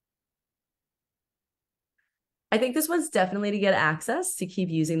 I think this one's definitely to get access, to keep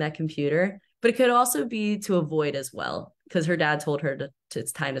using that computer, but it could also be to avoid as well, because her dad told her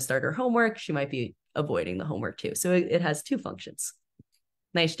it's time to start her homework. She might be avoiding the homework too. So it has two functions.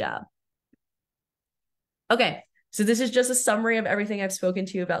 Nice job. Okay, so this is just a summary of everything I've spoken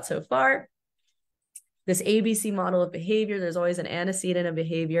to you about so far. This ABC model of behavior, there's always an antecedent of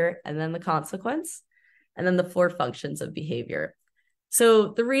behavior and then the consequence, and then the four functions of behavior. So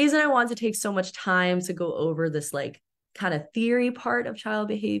the reason I want to take so much time to go over this like kind of theory part of child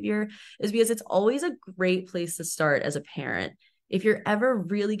behavior is because it's always a great place to start as a parent. If you're ever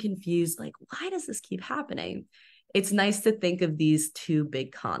really confused, like, why does this keep happening? It's nice to think of these two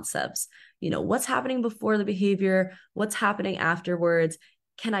big concepts. What's happening before the behavior? What's happening afterwards?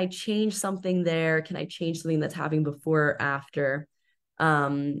 Can I change something there? Can I change something that's happening before or after?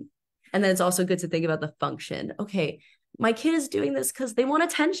 And then it's also good to think about the function. Okay, my kid is doing this because they want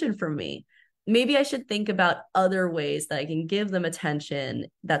attention from me. Maybe I should think about other ways that I can give them attention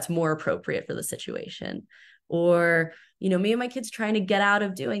that's more appropriate for the situation. Or, maybe my kid's trying to get out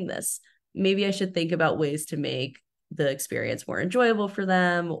of doing this. Maybe I should think about ways to make the experience more enjoyable for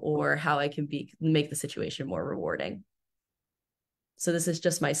them, or how I can make the situation more rewarding. So this is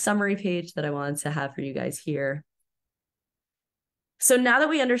just my summary page that I wanted to have for you guys here. So now that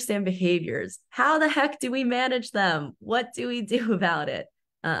we understand behaviors, how the heck do we manage them? What do we do about it?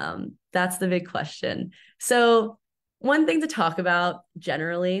 That's the big question. So one thing to talk about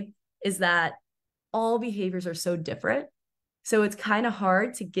generally is that all behaviors are so different. So it's kind of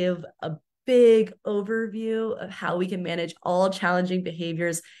hard to give a big overview of how we can manage all challenging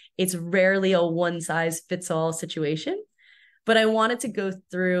behaviors. It's rarely a one size fits all situation. But I wanted to go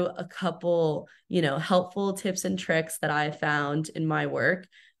through a couple, helpful tips and tricks that I found in my work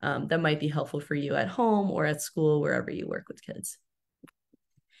that might be helpful for you at home or at school, wherever you work with kids.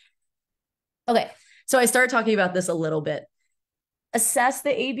 Okay, so I started talking about this a little bit. Assess the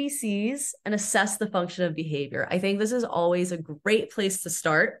ABCs and assess the function of behavior. I think this is always a great place to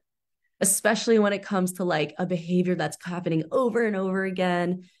start, especially when it comes to like a behavior that's happening over and over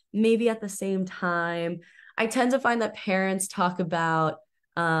again, maybe at the same time. I tend to find that parents talk about,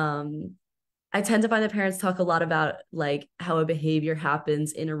 I tend to find that parents talk a lot about like how a behavior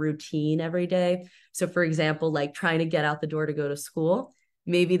happens in a routine every day. So for example, like trying to get out the door to go to school,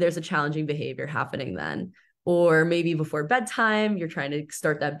 maybe there's a challenging behavior happening then. Or maybe before bedtime, you're trying to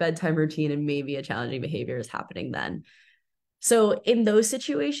start that bedtime routine and maybe a challenging behavior is happening then. So in those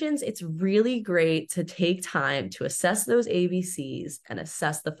situations, it's really great to take time to assess those ABCs and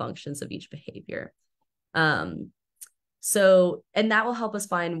assess the functions of each behavior. And that will help us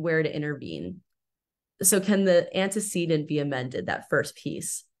find where to intervene. So can the antecedent be amended, that first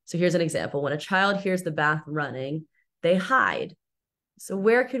piece? So here's an example. When a child hears the bath running, they hide. So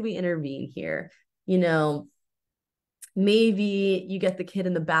where could we intervene here? Maybe you get the kid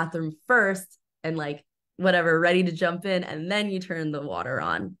in the bathroom first and like whatever, ready to jump in, and then you turn the water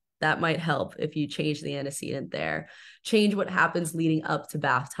on. That might help if you change the antecedent there. Change what happens leading up to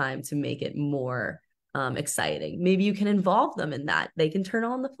bath time to make it more exciting. Maybe you can involve them in that. They can turn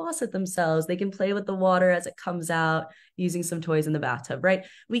on the faucet themselves. They can play with the water as it comes out using some toys in the bathtub, right?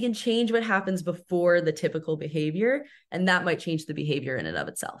 We can change what happens before the typical behavior, and that might change the behavior in and of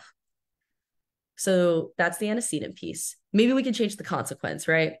itself. So that's the antecedent piece. Maybe we can change the consequence,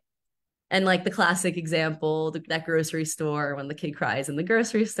 right? And like the classic example, that grocery store, when the kid cries in the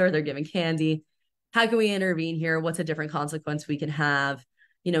grocery store, they're giving candy. How can we intervene here? What's a different consequence we can have?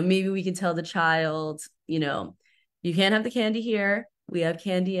 Maybe we can tell the child, you can't have the candy here. We have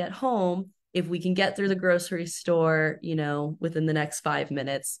candy at home. If we can get through the grocery store, within the next 5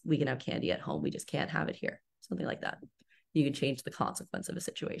 minutes, we can have candy at home. We just can't have it here. Something like that. You can change the consequence of a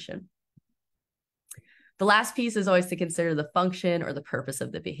situation. The last piece is always to consider the function or the purpose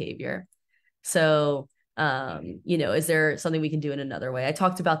of the behavior. So, is there something we can do in another way? I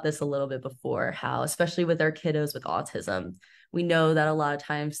talked about this a little bit before, how, especially with our kiddos with autism, we know that a lot of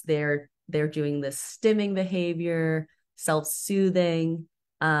times they're doing this stimming behavior, self-soothing,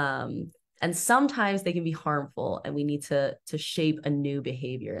 and sometimes they can be harmful, and we need to shape a new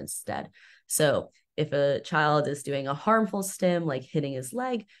behavior instead. So if a child is doing a harmful stim, like hitting his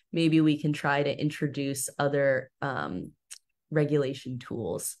leg, maybe we can try to introduce other regulation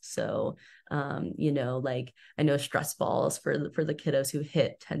tools. So, like I know stress balls for the kiddos who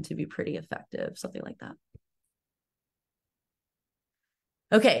hit tend to be pretty effective, something like that.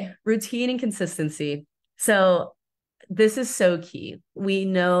 Okay, routine and consistency. So this is so key. We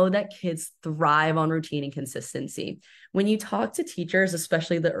know that kids thrive on routine and consistency. When you talk to teachers,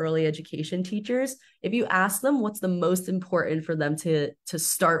 especially the early education teachers, if you ask them what's the most important for them to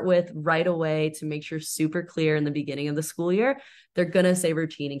start with right away to make sure super clear in the beginning of the school year, they're going to say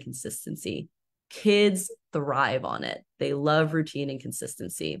routine and consistency. Kids thrive on it. They love routine and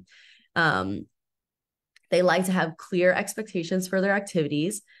consistency. They like to have clear expectations for their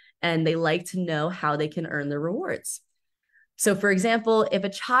activities, and they like to know how they can earn their rewards. So for example, if a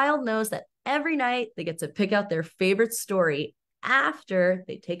child knows that every night they get to pick out their favorite story after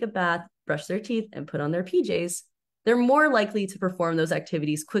they take a bath, brush their teeth, and put on their PJs, they're more likely to perform those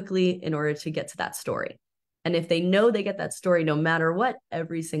activities quickly in order to get to that story. And if they know they get that story no matter what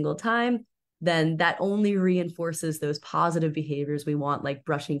every single time, then that only reinforces those positive behaviors we want, like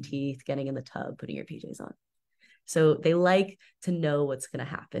brushing teeth, getting in the tub, putting your PJs on. So they like to know what's going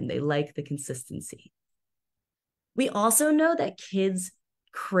to happen. They like the consistency. We also know that kids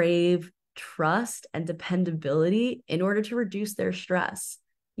crave trust and dependability in order to reduce their stress.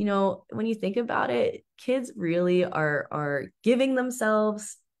 When you think about it, kids really are giving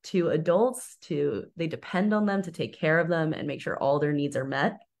themselves to adults, they depend on them to take care of them and make sure all their needs are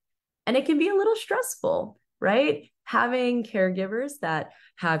met. And it can be a little stressful, right? Having caregivers that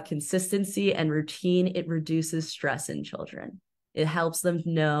have consistency and routine, it reduces stress in children. It helps them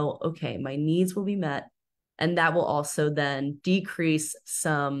know, okay, my needs will be met And that will also then decrease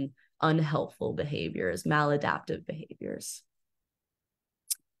some unhelpful behaviors, maladaptive behaviors.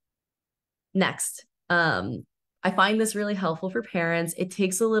 Next, I find this really helpful for parents. It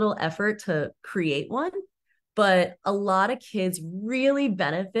takes a little effort to create one, but a lot of kids really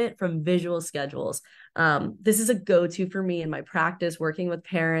benefit from visual schedules. This is a go-to for me in my practice working with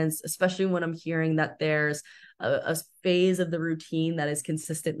parents, especially when I'm hearing that there's a phase of the routine that is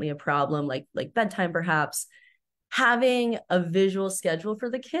consistently a problem, like bedtime perhaps. Having a visual schedule for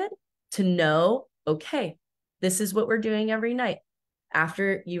the kid to know, okay, this is what we're doing every night.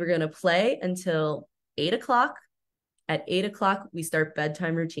 After you were going to play until 8 o'clock. At 8 o'clock, we start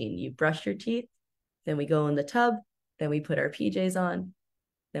bedtime routine. You brush your teeth, then we go in the tub, then we put our PJs on,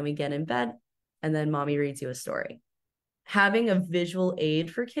 then we get in bed, and then mommy reads you a story. Having a visual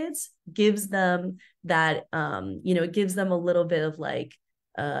aid for kids gives them that, it gives them a little bit of like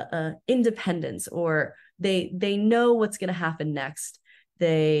independence, or they know what's going to happen next.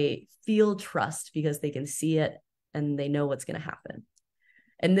 They feel trust because they can see it and they know what's going to happen.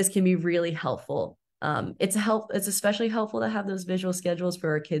 And this can be really helpful. It's especially helpful to have those visual schedules for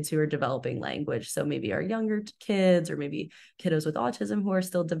our kids who are developing language. So maybe our younger kids, or maybe kiddos with autism who are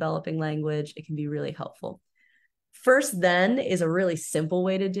still developing language. It can be really helpful. First then is a really simple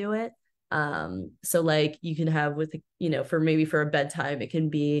way to do it. So like you can have with, for a bedtime, it can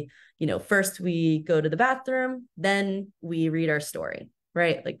be, first we go to the bathroom, then we read our story,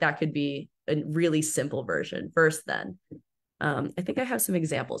 right? Like that could be a really simple version. First then. I think I have some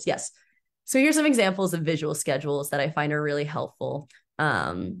examples. Yes. So here's some examples of visual schedules that I find are really helpful.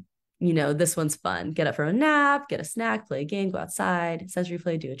 This one's fun. Get up from a nap, get a snack, play a game, go outside, sensory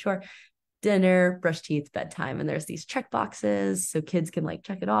play, do a chore, dinner, brush teeth, bedtime. And there's these check boxes so kids can like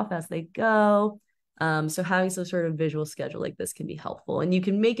check it off as they go. So having some sort of visual schedule like this can be helpful, and you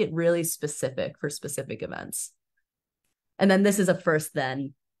can make it really specific for specific events. And then this is a first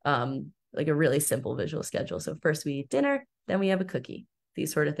then, like a really simple visual schedule. So first we eat dinner, then we have a cookie.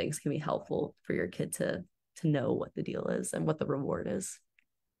 These sort of things can be helpful for your kid to know what the deal is and what the reward is.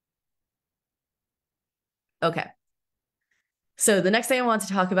 Okay. So the next thing I want to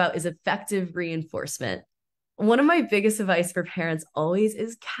talk about is effective reinforcement. One of my biggest advice for parents always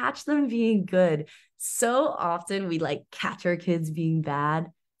is catch them being good. So often we like catch our kids being bad.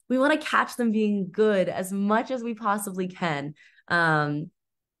 We want to catch them being good as much as we possibly can.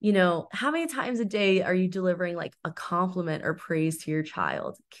 How many times a day are you delivering like a compliment or praise to your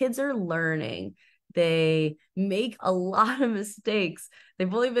child? Kids are learning. They make a lot of mistakes.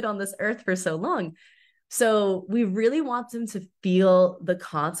 They've only been on this earth for so long. So we really want them to feel the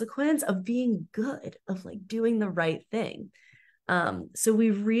consequence of being good, of like doing the right thing. So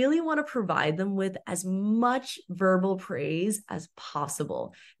we really want to provide them with as much verbal praise as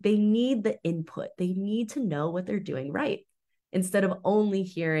possible. They need the input. They need to know what they're doing right instead of only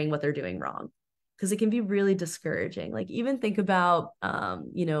hearing what they're doing wrong, because it can be really discouraging. Like even think about,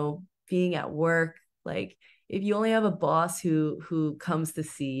 being at work, like if you only have a boss who comes to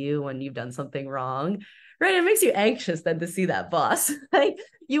see you when you've done something wrong, right? It makes you anxious then to see that boss. Like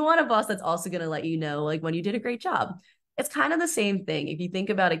you want a boss that's also going to let you know like when you did a great job. It's kind of the same thing. If you think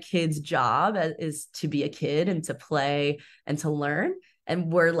about a kid's job is to be a kid and to play and to learn,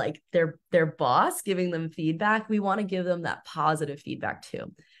 and we're like their boss giving them feedback, we want to give them that positive feedback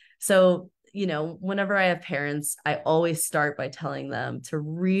too. So whenever I have parents, I always start by telling them to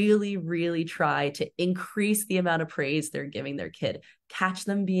really, really try to increase the amount of praise they're giving their kid. Catch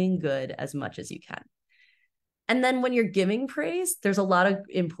them being good as much as you can. And then when you're giving praise, there's a lot of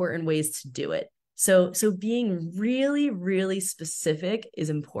important ways to do it. So being really, really specific is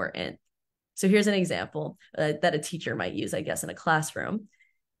important. So here's an example that a teacher might use, I guess, in a classroom.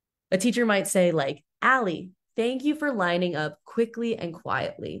 A teacher might say like, Allie, thank you for lining up quickly and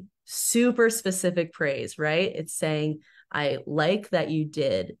quietly. Super specific praise, right? It's saying, I like that you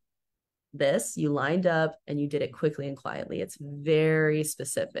did this, you lined up and you did it quickly and quietly. It's very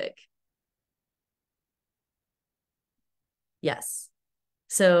specific. Yes.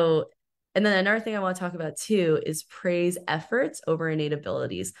 So, and then another thing I want to talk about too is praise efforts over innate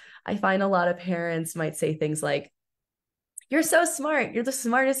abilities. I find a lot of parents might say things like, you're so smart. You're the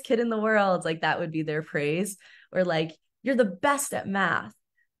smartest kid in the world. Like that would be their praise. Or like, you're the best at math.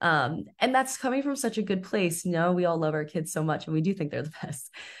 And that's coming from such a good place. We all love our kids so much and we do think they're the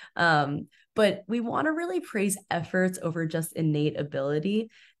best. But we want to really praise efforts over just innate ability.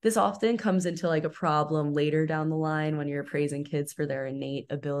 This often comes into like a problem later down the line when you're praising kids for their innate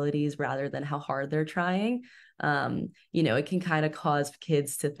abilities rather than how hard they're trying. It can kind of cause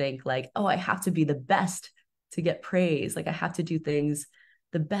kids to think like, oh, I have to be the best to get praise. Like I have to do things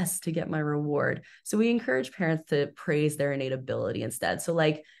the best to get my reward. So we encourage parents to praise their innate ability instead. So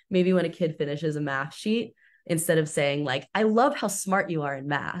like maybe when a kid finishes a math sheet, instead of saying like, I love how smart you are in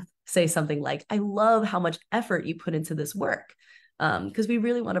math, say something like, I love how much effort you put into this work. Because we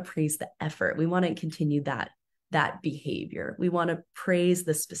really want to praise the effort. We want to continue that behavior. We want to praise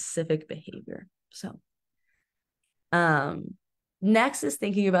the specific behavior. So next is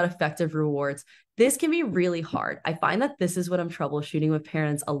thinking about effective rewards. This can be really hard. I find that this is what I'm troubleshooting with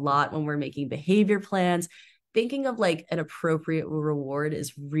parents a lot when we're making behavior plans. Thinking of like an appropriate reward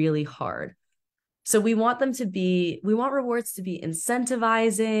is really hard. So we want rewards to be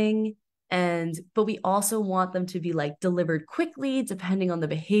incentivizing, but we also want them to be like delivered quickly depending on the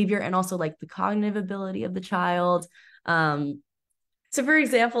behavior and also like the cognitive ability of the child. So for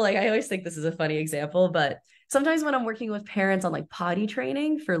example, like I always think this is a funny example, but sometimes when I'm working with parents on like potty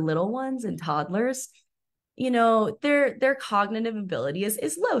training for little ones and toddlers, their cognitive ability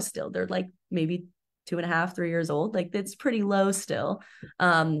is low still. They're like maybe 2.5, 3 years old. Like it's pretty low still.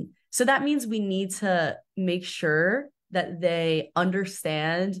 So that means we need to make sure that they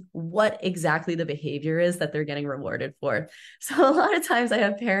understand what exactly the behavior is that they're getting rewarded for. So a lot of times I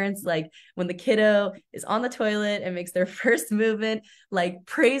have parents like when the kiddo is on the toilet and makes their first movement, like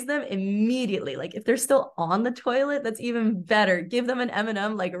praise them immediately. Like if they're still on the toilet, that's even better. Give them an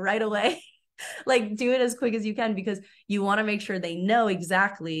M&M like right away. Like do it as quick as you can because you want to make sure they know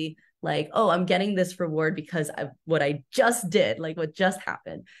exactly like, oh, I'm getting this reward because of what I just did, like what just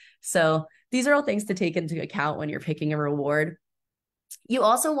happened. So these are all things to take into account when you're picking a reward. You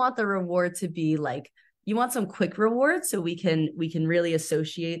also want the reward to be like, you want some quick rewards so we can really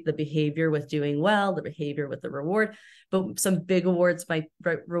associate the behavior with doing well, the behavior with the reward. But some big rewards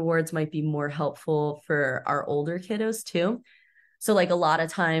might be more helpful for our older kiddos too. So like a lot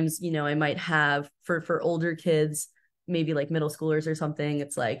of times, I might have for older kids, maybe like middle schoolers or something,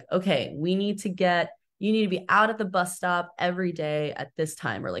 it's like, okay, you need to be out at the bus stop every day at this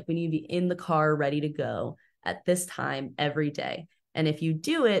time, or like we need to be in the car ready to go at this time every day. And if you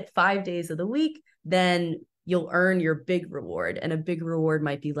do it 5 days of the week, then you'll earn your big reward. And a big reward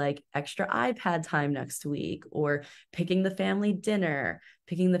might be like extra iPad time next week, or picking the family dinner,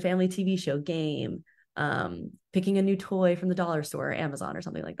 picking the family TV show game, picking a new toy from the dollar store or Amazon or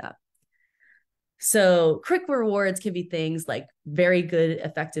something like that. So quick rewards can be things like very good,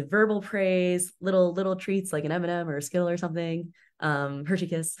 effective verbal praise, little treats like an M&M or a Skittle or something, Hershey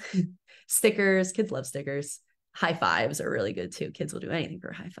Kiss, stickers. Kids love stickers. High fives are really good too. Kids will do anything for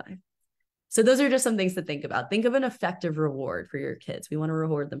a high five. So those are just some things to think about. Think of an effective reward for your kids. We want to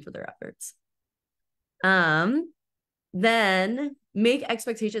reward them for their efforts. Then make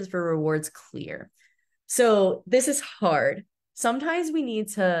expectations for rewards clear. So this is hard. Sometimes we need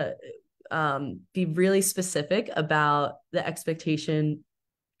to be really specific about the expectation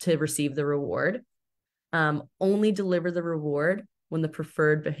to receive the reward. Only deliver the reward when the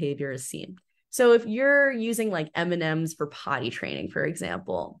preferred behavior is seen. So if you're using like M&Ms for potty training, for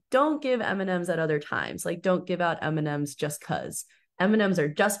example, don't give M&Ms at other times. Like don't give out M&Ms just because. M&Ms are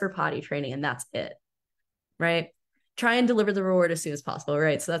just for potty training and that's it, right? Try and deliver the reward as soon as possible,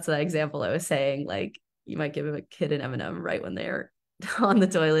 right? So that's the example I was saying. Like you might give a kid an M&M right when they're on the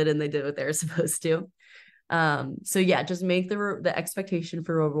toilet and they did what they were supposed to. So yeah, just make the expectation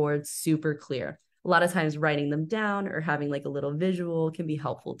for rewards super clear. A lot of times writing them down or having like a little visual can be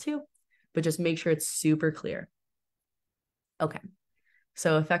helpful too, but just make sure it's super clear. Okay,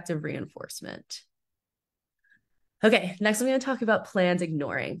 so effective reinforcement. Okay, next I'm going to talk about planned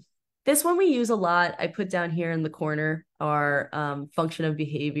ignoring. This one we use a lot. I put down here in the corner our function of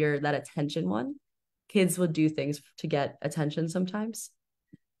behavior, that attention one. Kids will do things to get attention sometimes.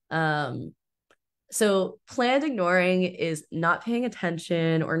 So planned ignoring is not paying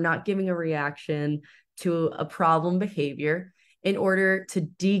attention or not giving a reaction to a problem behavior in order to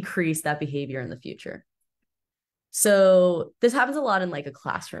decrease that behavior in the future. So this happens a lot in like a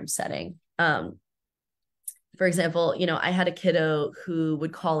classroom setting. For example, I had a kiddo who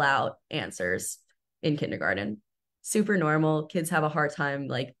would call out answers in kindergarten. Super normal. Kids have a hard time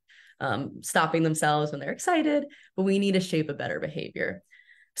like stopping themselves when they're excited, but we need to shape a better behavior.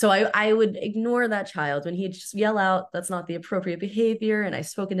 So I would ignore that child when he'd just yell out, that's not the appropriate behavior. And I've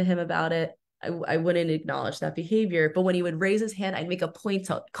spoken to him about it. I wouldn't acknowledge that behavior. But when he would raise his hand, I'd make a point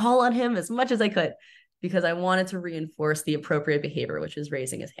to call on him as much as I could because I wanted to reinforce the appropriate behavior, which is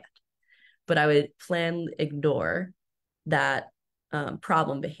raising his hand. But I would ignore that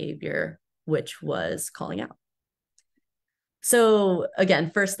problem behavior, which was calling out. So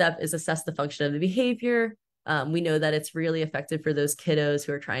again, first step is assess the function of the behavior. We know that it's really effective for those kiddos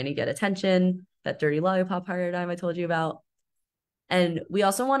who are trying to get attention, that dirty lollipop paradigm I told you about. And we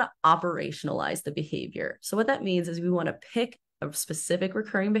also want to operationalize the behavior. So what that means is we want to pick a specific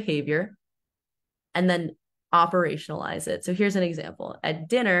recurring behavior and then operationalize it. So here's an example. At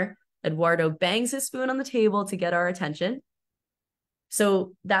dinner, Eduardo bangs his spoon on the table to get our attention.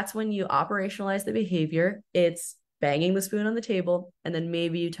 So that's when you operationalize the behavior. It's banging the spoon on the table. And then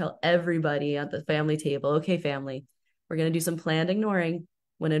maybe you tell everybody at the family table, okay, family, we're going to do some planned ignoring.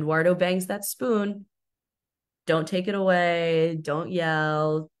 When Eduardo bangs that spoon, don't take it away. Don't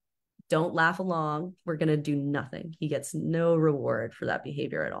yell. Don't laugh along. We're going to do nothing. He gets no reward for that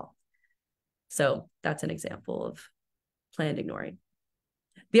behavior at all. So that's an example of planned ignoring.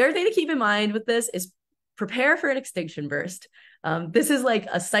 The other thing to keep in mind with this is prepare for an extinction burst. This is like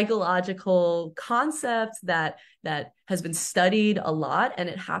a psychological concept that has been studied a lot, and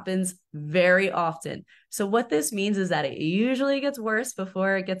it happens very often. So what this means is that it usually gets worse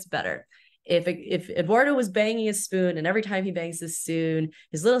before it gets better. If Eduardo was banging his spoon, and every time he bangs his spoon,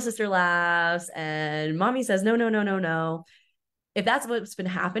 his little sister laughs and mommy says, no, no, no, no, no. If that's what's been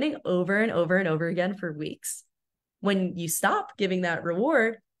happening over and over and over again for weeks, when you stop giving that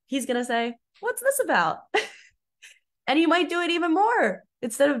reward, he's going to say, what's this about? And he might do it even more.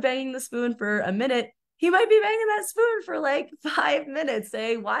 Instead of banging the spoon for a minute, he might be banging that spoon for like 5 minutes,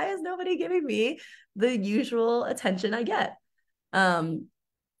 saying, why is nobody giving me the usual attention I get?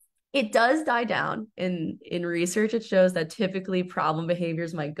 It does die down in research. It shows that typically problem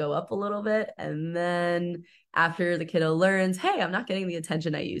behaviors might go up a little bit. And then after the kiddo learns, hey, I'm not getting the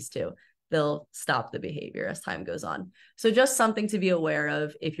attention I used to, they'll stop the behavior as time goes on. So just something to be aware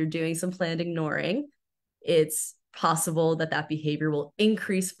of. If you're doing some planned ignoring, it's possible that that behavior will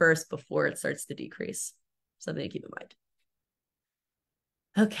increase first before it starts to decrease. Something to keep in mind.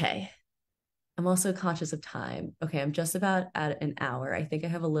 Okay. I'm also conscious of time. Okay, I'm just about at an hour. I think I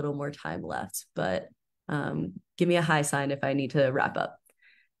have a little more time left, but give me a high sign if I need to wrap up.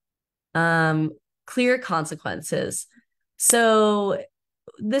 Clear consequences. So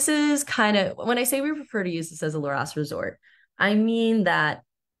this is kind of, when I say we prefer to use this as a last resort, I mean that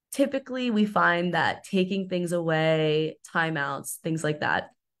typically we find that taking things away, timeouts, things like that,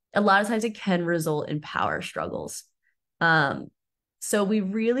 a lot of times it can result in power struggles. So we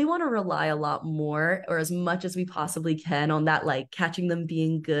really want to rely a lot more, or as much as we possibly can, on that, like catching them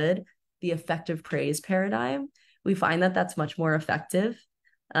being good, the effective praise paradigm. We find that that's much more effective.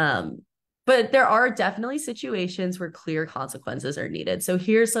 But there are definitely situations where clear consequences are needed. So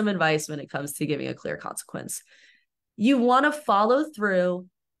here's some advice when it comes to giving a clear consequence. You want to follow through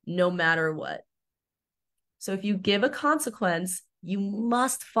no matter what. So if you give a consequence, you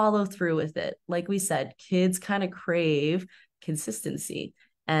must follow through with it. Like we said, kids kind of crave consistency,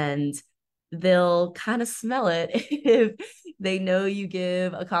 and they'll kind of smell it if they know you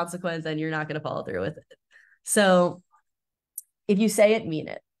give a consequence and you're not going to follow through with it. So if you say it, mean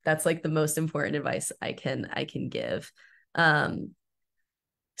it. That's like the most important advice I can give.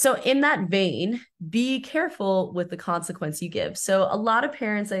 So in that vein, be careful with the consequence you give. So a lot of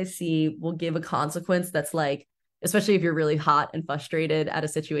parents I see will give a consequence that's like, especially if you're really hot and frustrated at a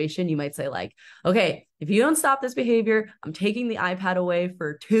situation, you might say like, okay, if you don't stop this behavior, I'm taking the iPad away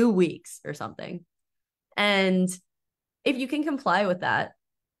for 2 weeks or something. And if you can comply with that,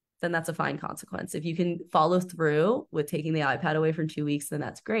 then that's a fine consequence. If you can follow through with taking the iPad away for 2 weeks, then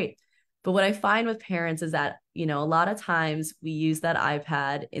that's great. But what I find with parents is that, a lot of times we use that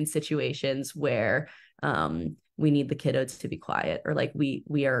iPad in situations where we need the kiddos to be quiet, or like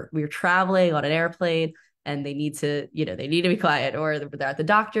we're traveling on an airplane and they need to be quiet, or they're at the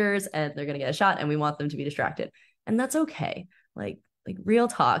doctor's and they're going to get a shot and we want them to be distracted. And that's okay. Like real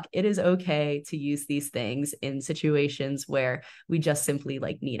talk, it is okay to use these things in situations where we just simply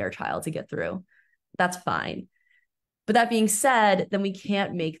like need our child to get through. That's fine. But that being said, then we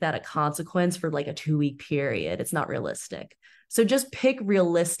can't make that a consequence for like a 2-week period. It's not realistic. So just pick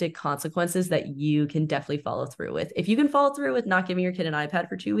realistic consequences that you can definitely follow through with. If you can follow through with not giving your kid an iPad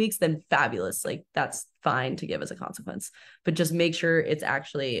for 2 weeks, then fabulous. Like that's fine to give as a consequence. But just make sure it's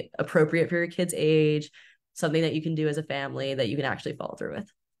actually appropriate for your kid's age, something that you can do as a family that you can actually follow through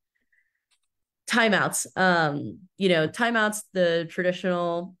with. Timeouts. Timeouts, the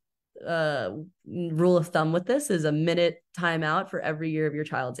traditional rule of thumb with this is a minute timeout for every year of your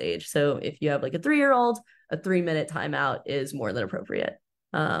child's age. So if you have like a 3-year-old, a 3-minute timeout is more than appropriate.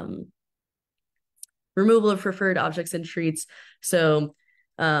 Removal of preferred objects and treats. So,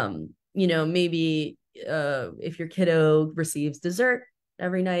 maybe if your kiddo receives dessert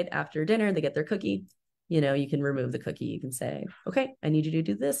every night after dinner, they get their cookie, you can remove the cookie. You can say, okay, I need you to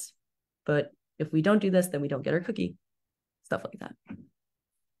do this. But if we don't do this, then we don't get our cookie. Stuff like that.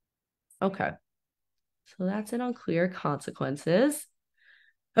 Okay. So that's it on clear consequences.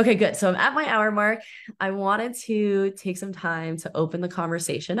 Okay, good. So I'm at my hour mark. I wanted to take some time to open the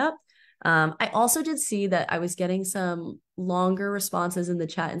conversation up. I also did see that I was getting some longer responses in the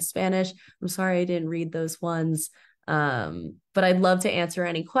chat in Spanish. I'm sorry I didn't read those ones. But I'd love to answer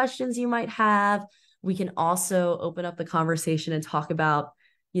any questions you might have. We can also open up the conversation and talk about,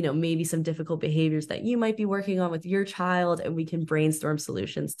 maybe some difficult behaviors that you might be working on with your child, and we can brainstorm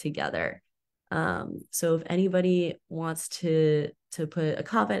solutions together. So if anybody wants to put a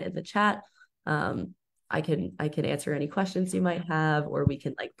comment in the chat, I can answer any questions you might have, or we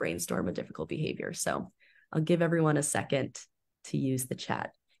can like brainstorm a difficult behavior. So I'll give everyone a second to use the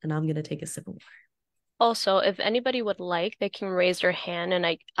chat, and I'm gonna take a sip of water. Also, if anybody would like, they can raise their hand and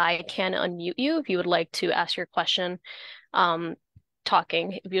I can unmute you if you would like to ask your question, um,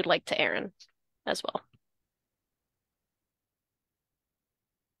 talking, if you'd like to Aaron as well.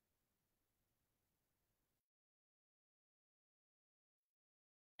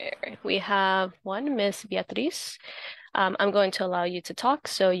 There. We have one, Miss Beatriz. I'm going to allow you to talk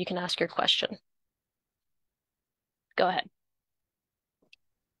so you can ask your question. Go ahead.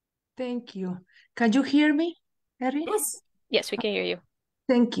 Thank you. Can you hear me, Erin? Yes. Yes, we can hear you.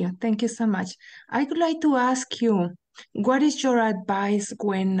 Thank you. Thank you so much. I would like to ask you, what is your advice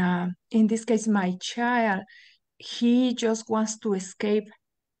when, in this case, my child, he just wants to escape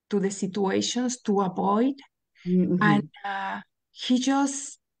to the situations to avoid, and Mm-hmm. he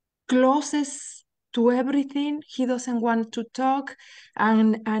just closes to everything. He doesn't want to talk,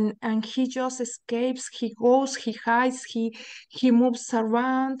 and he just escapes. He goes, he hides, he moves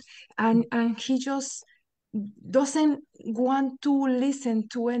around, and he just doesn't want to listen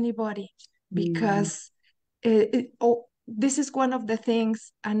to anybody Mm-hmm. because this is one of the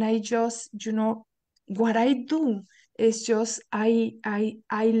things. And I just, what I do is just I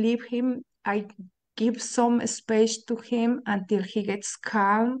leave him. I give some space to him until he gets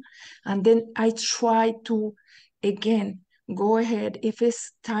calm, and then I try to again go ahead if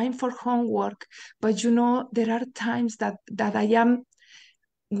it's time for homework. But there are times that I am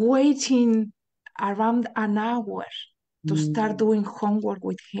waiting around an hour to start Mm-hmm. doing homework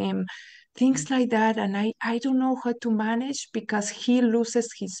with him, things like that. And I don't know how to manage because he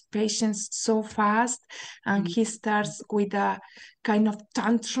loses his patience so fast, and he starts with a kind of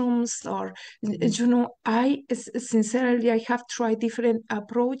tantrums, or I sincerely, I have tried different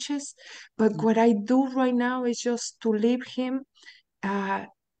approaches, but what I do right now is just to leave him uh,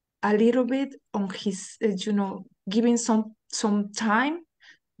 a little bit on his, giving some time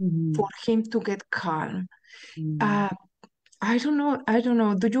Mm-hmm. for him to get calm. Mm-hmm. Uh, I don't know. I don't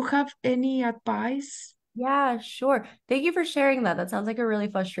know. Do you have any advice? Yeah, sure. Thank you for sharing that. That sounds like a really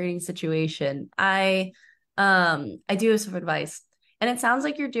frustrating situation. I do have some advice. And it sounds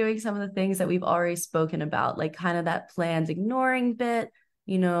like you're doing some of the things that we've already spoken about, like kind of that planned ignoring bit,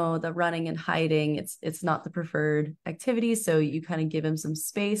 the running and hiding. It's not the preferred activity, so you kind of give him some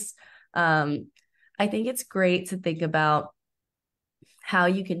space. Um, I think it's great to think about how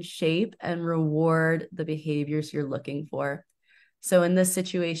you can shape and reward the behaviors you're looking for. So in this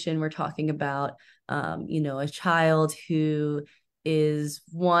situation, we're talking about, a child who is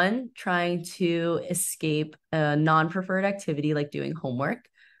one trying to escape a non-preferred activity like doing homework,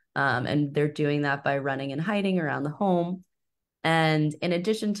 and they're doing that by running and hiding around the home. And in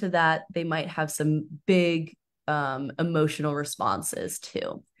addition to that, they might have some big emotional responses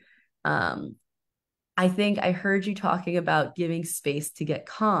too. Um, I think I heard you talking about giving space to get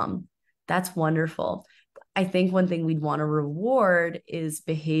calm. That's wonderful. I think one thing we'd want to reward is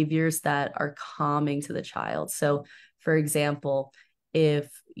behaviors that are calming to the child. So, for example, if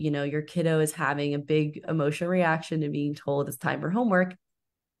your kiddo is having a big emotional reaction to being told it's time for homework,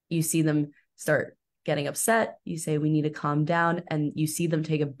 you see them start getting upset, you say we need to calm down, and you see them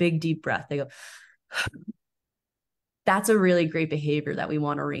take a big deep breath. They go, that's a really great behavior that we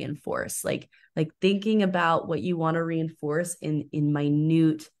want to reinforce. Like thinking about what you want to reinforce in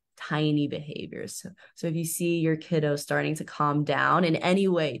minute tiny behaviors. So if you see your kiddo starting to calm down in any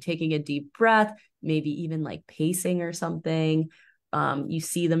way, taking a deep breath, maybe even like pacing or something, you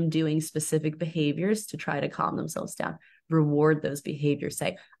see them doing specific behaviors to try to calm themselves down. Reward those behaviors.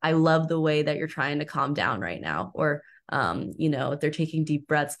 Say, I love the way that you're trying to calm down right now. Or if they're taking deep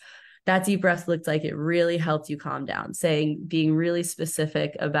breaths, that deep breath looked like it really helped you calm down. Being really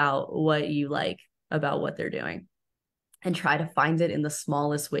specific about what you like about what they're doing, and try to find it in the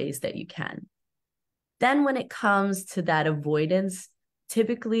smallest ways that you can. Then when it comes to that avoidance,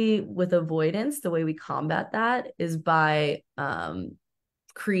 typically with avoidance, the way we combat that is by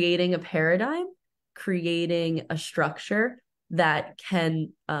creating a paradigm, creating a structure that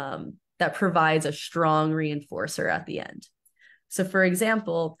can that provides a strong reinforcer at the end. So for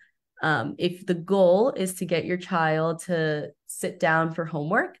example, if the goal is to get your child to sit down for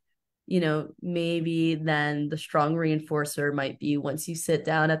homework, maybe then the strong reinforcer might be once you sit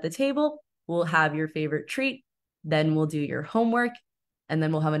down at the table, we'll have your favorite treat, then we'll do your homework, and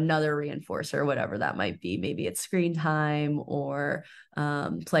then we'll have another reinforcer, whatever that might be. Maybe it's screen time or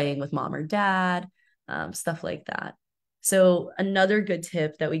playing with mom or dad, stuff like that. So another good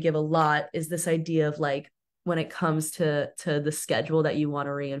tip that we give a lot is this idea of like, when it comes to the schedule that you want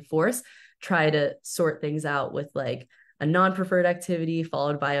to reinforce, try to sort things out with like a non-preferred activity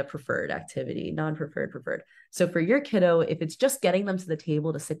followed by a preferred activity, non-preferred, preferred. So for your kiddo, if it's just getting them to the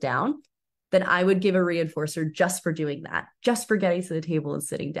table to sit down, then I would give a reinforcer just for doing that, just for getting to the table and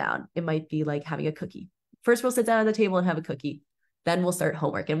sitting down. It might be like having a cookie. First, we'll sit down at the table and have a cookie. Then we'll start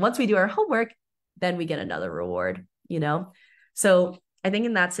homework. And once we do our homework, then we get another reward, So I think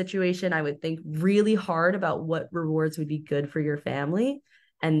in that situation, I would think really hard about what rewards would be good for your family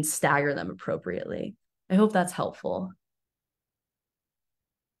and stagger them appropriately. I hope that's helpful.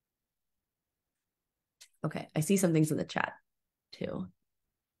 Okay, I see some things in the chat too.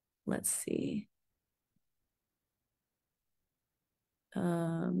 Let's see.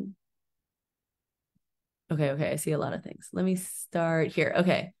 Okay, I see a lot of things. Let me start here.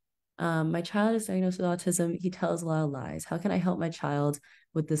 Okay. My child is diagnosed with autism. He tells a lot of lies. How can I help my child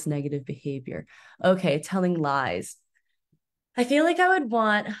with this negative behavior? Okay, telling lies. I feel like I would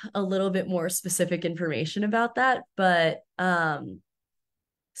want a little bit more specific information about that, but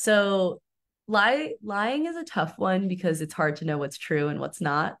so lying is a tough one because it's hard to know what's true and what's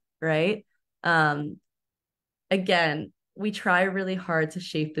not, right? Again, we try really hard to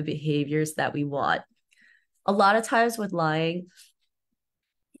shape the behaviors that we want. A lot of times with lying,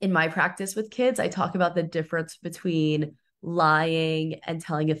 in my practice with kids, I talk about the difference between lying and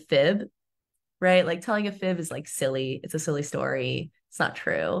telling a fib, right? Like telling a fib is like silly. It's a silly story. It's not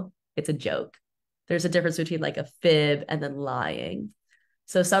true. It's a joke. There's a difference between like a fib and then lying.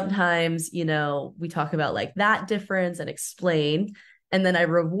 So sometimes, we talk about like that difference and explain. And then I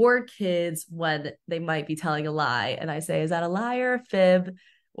reward kids when they might be telling a lie. And I say, is that a lie or a fib?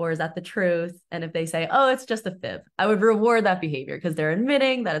 Or is that the truth? And if they say, oh, it's just a fib, I would reward that behavior because they're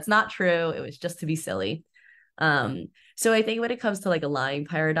admitting that it's not true. It was just to be silly. So I think when it comes to like a lying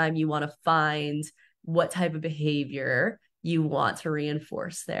paradigm, you want to find what type of behavior you want to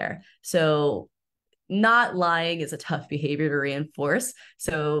reinforce there. So not lying is a tough behavior to reinforce.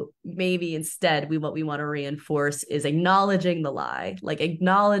 So maybe instead what we want to reinforce is acknowledging the lie, like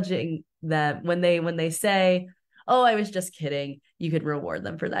acknowledging that when they say, oh, I was just kidding, you could reward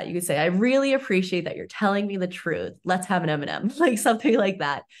them for that. You could say, I really appreciate that you're telling me the truth. Let's have an M&M. Like something like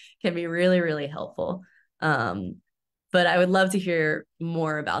that can be really, really helpful. But I would love to hear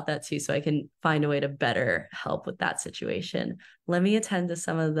more about that too, so I can find a way to better help with that situation. Let me attend to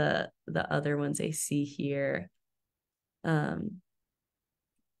some of the other ones I see here.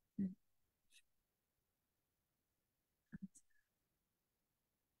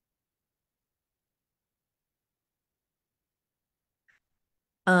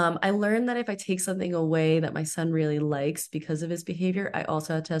 I learned that if I take something away that my son really likes because of his behavior, I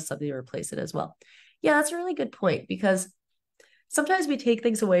also have to have something to replace it as well. Yeah, that's a really good point because sometimes we take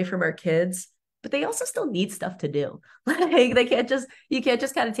things away from our kids, but they also still need stuff to do. Like you can't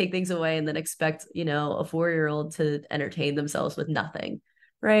just kind of take things away and then expect, a 4-year-old to entertain themselves with nothing.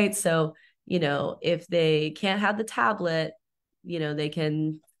 Right. So, if they can't have the tablet, they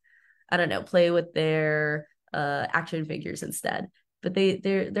can, I don't know, play with their action figures instead. But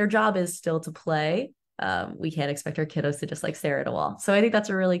their job is still to play. We can't expect our kiddos to just like stare at a wall. So I think that's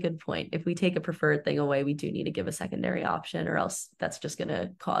a really good point. If we take a preferred thing away, we do need to give a secondary option, or else that's just going to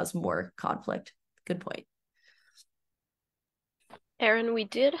cause more conflict. Good point. Erin, we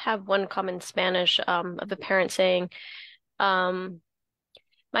did have one comment in Spanish of a parent saying, my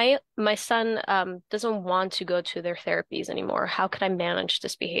son doesn't want to go to their therapies anymore. How could I manage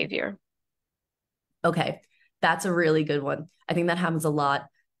this behavior? Okay, that's a really good one. I think that happens a lot.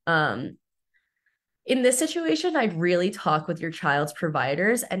 In this situation, I'd really talk with your child's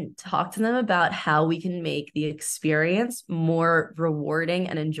providers and talk to them about how we can make the experience more rewarding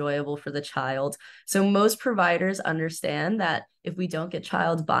and enjoyable for the child. So most providers understand that if we don't get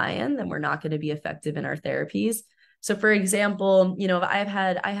child buy-in, then we're not going to be effective in our therapies. So for example, I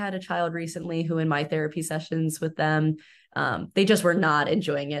had a child recently who in my therapy sessions with them, they just were not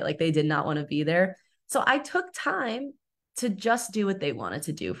enjoying it. Like they did not want to be there. So I took time to just do what they wanted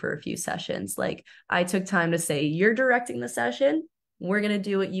to do for a few sessions. Like I took time to say, you're directing the session. We're going to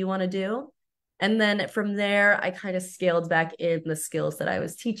do what you want to do. And then from there, I kind of scaled back in the skills that I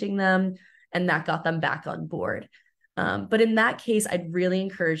was teaching them, and that got them back on board. But in that case, I'd really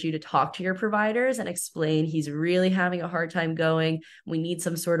encourage you to talk to your providers and explain he's really having a hard time going. We need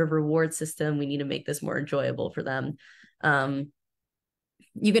some sort of reward system. We need to make this more enjoyable for them.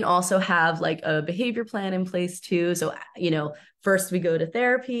 You can also have like a behavior plan in place too. So, first we go to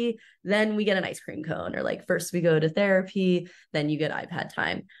therapy, then we get an ice cream cone, or like first we go to therapy, then you get iPad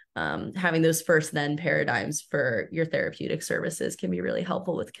time. Having those first then paradigms for your therapeutic services can be really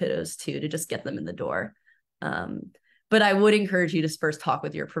helpful with kiddos too, to just get them in the door. But I would encourage you to first talk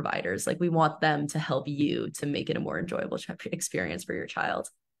with your providers. Like, we want them to help you to make it a more enjoyable experience for your child.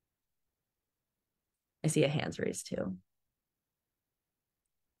 I see a hands raised too.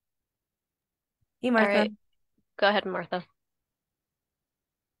 Hey, All Martha. right, go ahead, Martha.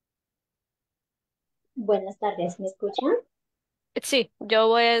 Buenas tardes, ¿me escuchan? Sí, yo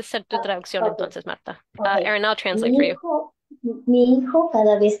voy a hacer tu traducción Ok, entonces, Marta. ok. Erin, I'll translate for Mi you. hijo, mi hijo,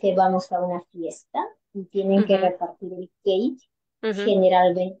 cada vez que vamos a una fiesta y tienen que Mm-hmm. repartir el cake, Mm-hmm.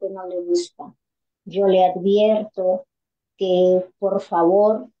 generalmente no le gusta. Yo le advierto que, por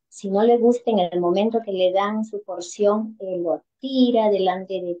favor, si no le gusta en el momento que le dan su porción, él lo tira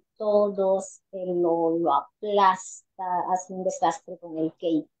delante de todos, él lo aplasta, hace un desastre con el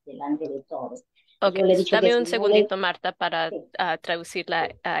cake delante de todos. Okay, Yo le he dicho que dame un si no le... segundito, Marta, para Sí.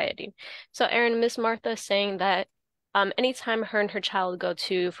 traducirla a Erin. So, Erin, Miss Martha is saying that anytime her and her child go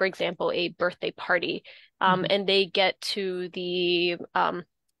to, for example, a birthday party, and they get to the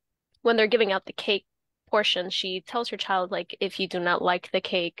when they're giving out the cake portion, she tells her child, like, if you do not like the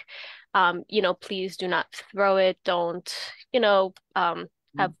cake, please do not throw it. Don't,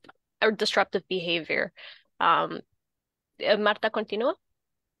 have a disruptive behavior. Marta, continúa.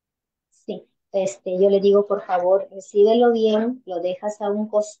 Sí, yo le digo, por favor, recíbelo bien, lo dejas a un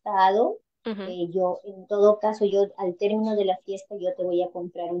costado. Mm-hmm. Yo, en todo caso, yo al término de la fiesta, yo te voy a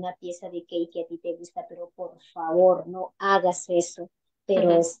comprar una pieza de cake que a ti te gusta, pero por favor, no hagas eso. Pero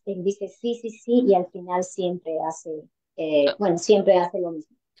Mm-hmm. él dice sí, sí, sí, y al final siempre hace, bueno, siempre hace lo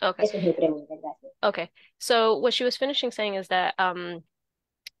mismo. Okay. Eso es mi pregunta, gracias. Okay. So what she was finishing saying is that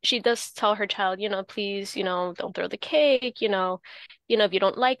she does tell her child, please, don't throw the cake, if you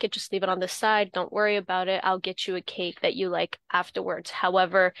don't like it, just leave it on the side. Don't worry about it. I'll get you a cake that you like afterwards.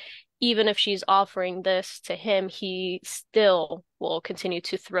 However, even if she's offering this to him, he still will continue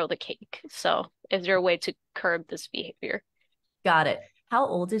to throw the cake. So, is there a way to curb this behavior? Got it. How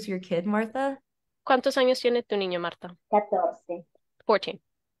old is your kid, Martha? ¿Cuántos años tiene tu niño, Marta? 14. 14.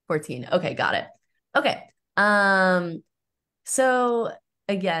 14. Okay, got it. Okay. So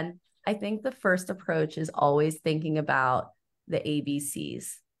again, I think the first approach is always thinking about the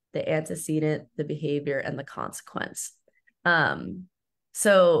ABCs, the antecedent, the behavior, and the consequence.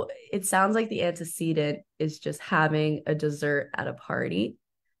 So it sounds like the antecedent is just having a dessert at a party.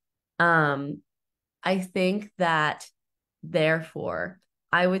 I think that therefore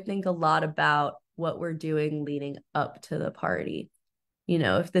I would think a lot about what we're doing leading up to the party.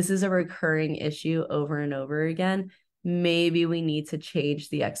 If this is a recurring issue over and over again, maybe we need to change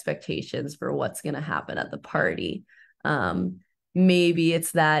the expectations for what's going to happen at the party. Maybe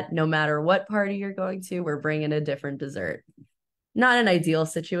it's that no matter what party you're going to, we're bringing a different dessert. Not an ideal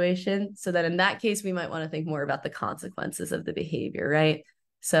situation. So then in that case, we might want to think more about the consequences of the behavior, right?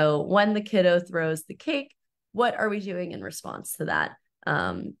 So when the kiddo throws the cake, what are we doing in response to that?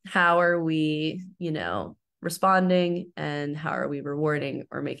 How are we, responding, and how are we rewarding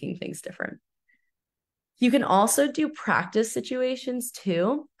or making things different? You can also do practice situations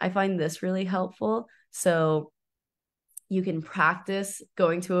too. I find this really helpful. So you can practice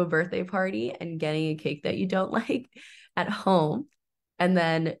going to a birthday party and getting a cake that you don't like at home, and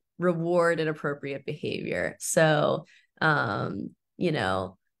then reward an appropriate behavior. So,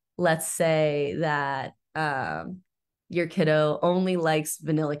 let's say that your kiddo only likes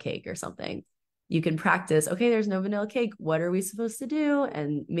vanilla cake or something. You can practice, okay, there's no vanilla cake. What are we supposed to do?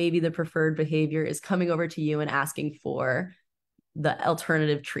 And maybe the preferred behavior is coming over to you and asking for the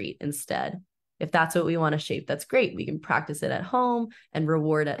alternative treat instead. If that's what we want to shape, that's great. We can practice it at home and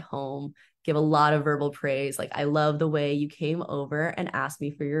reward at home. Give a lot of verbal praise. Like, I love the way you came over and asked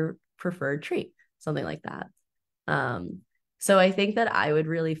me for your preferred treat, something like that. So I think that I would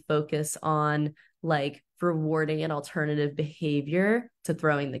really focus on like rewarding an alternative behavior to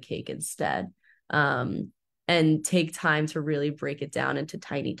throwing the cake instead. And take time to really break it down into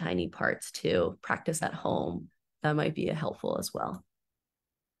tiny, tiny parts too. Practice at home. That might be helpful as well.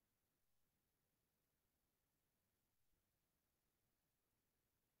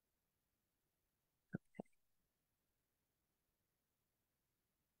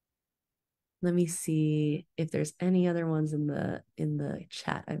 Let me see if there's any other ones in the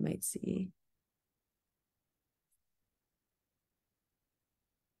chat I might see.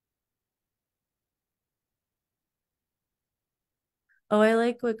 Oh, I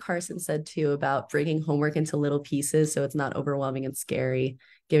like what Carson said too about breaking homework into little pieces so it's not overwhelming and scary,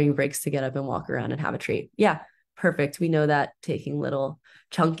 giving breaks to get up and walk around and have a treat. Yeah, perfect. We know that taking little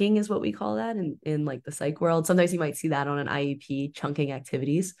chunking is what we call that in like the psych world. Sometimes you might see that on an IEP, chunking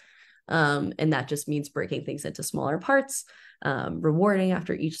activities. And that just means breaking things into smaller parts, rewarding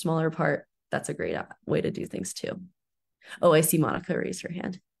after each smaller part. That's a great way to do things too. Oh, I see Monica raise her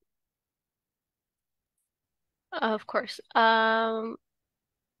hand. Of course.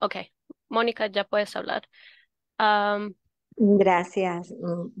 Okay. Mónica, ya puedes hablar. Um, Gracias.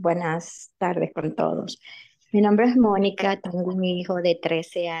 Buenas tardes con todos. Mi nombre es Mónica, tengo un hijo de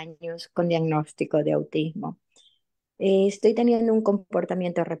 13 años con diagnóstico de autismo. Estoy teniendo un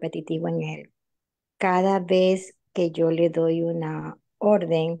comportamiento repetitivo en él. Cada vez que yo le doy una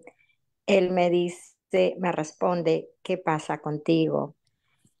orden, él me dice, me responde, ¿qué pasa contigo?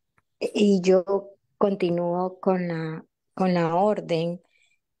 Y yo continúo con la orden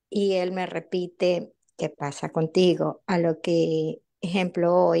y él me repite, ¿qué pasa contigo? A lo que,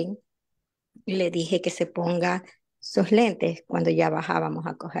 ejemplo, hoy le dije que se ponga sus lentes cuando ya bajábamos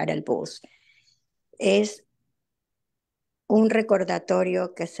a coger el bus. Es un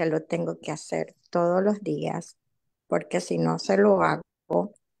recordatorio que se lo tengo que hacer todos los días, porque si no se lo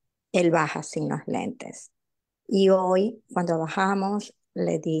hago, él baja sin los lentes. Y hoy, cuando bajamos,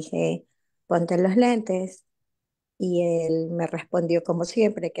 le dije, ponte los lentes, y él me respondió como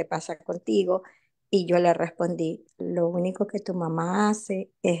siempre, ¿qué pasa contigo? Y yo le respondí, lo único que tu mamá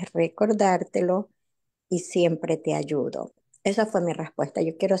hace es recordártelo y siempre te ayudo. Esa fue mi respuesta.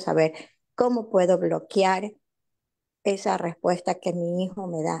 Yo quiero saber cómo puedo bloquear esa respuesta que mi hijo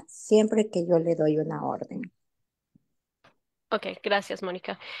me da siempre que yo le doy una orden. ok, gracias,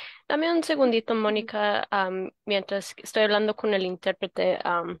 Mónica. Dame un segundito, Mónica, mientras estoy hablando con el intérprete,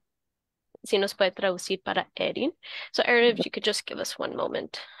 si nos puede traducir para Erin. So, Erin, if you could just give us one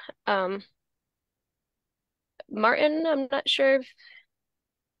moment. Um, Martin, I'm not sure if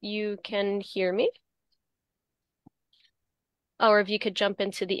you can hear me, or if you could jump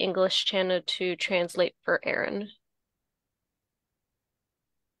into the English channel to translate for Erin.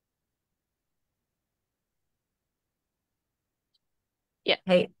 Yeah,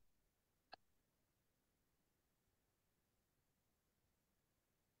 Hey,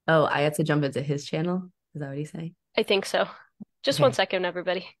 oh, I had to jump into his channel. Is that what he's saying? I think so. Just one Okay. second,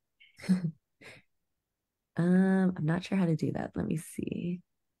 everybody. I'm not sure how to do that. Let me see.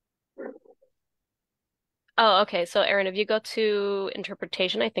 Oh, okay. So, Erin, if you go to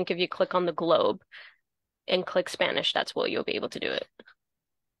interpretation, I think if you click on the globe and click Spanish, that's what you'll be able to do it.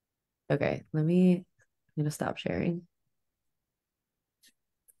 Okay, I'm gonna stop sharing.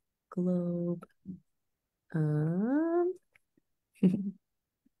 Globe. Um,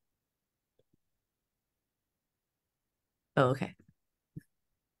 oh, okay.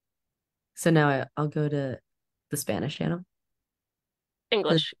 So now I'll go to the Spanish channel.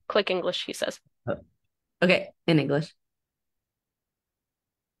 English. Click English, he says. Oh, okay, in English.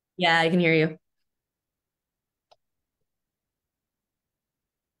 Yeah, I can hear you.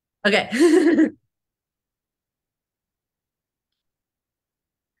 Okay.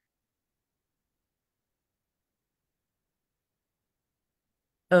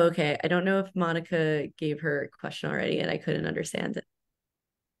 Okay, I don't know if Monica gave her question already and I couldn't understand it.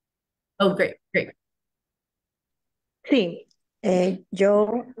 Oh, great, great. Sí,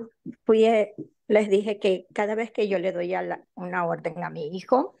 yo les dije que cada vez que yo le doy una orden a mi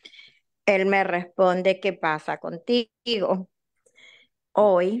hijo, él me responde, ¿qué pasa contigo?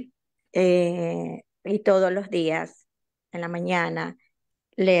 Hoy y todos los días en la mañana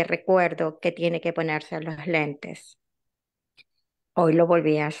le recuerdo que tiene que ponerse los lentes. Hoy lo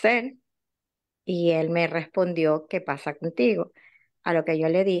volví a hacer y él me respondió, ¿qué pasa contigo? A lo que yo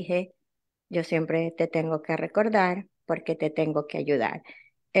le dije, yo siempre te tengo que recordar porque te tengo que ayudar.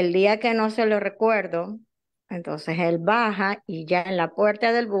 El día que no se lo recuerdo, entonces él baja y ya en la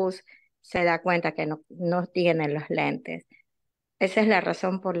puerta del bus se da cuenta que no tiene los lentes. Esa es la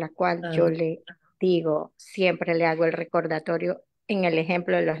razón por la cual yo Uh, le digo, siempre le hago el recordatorio en el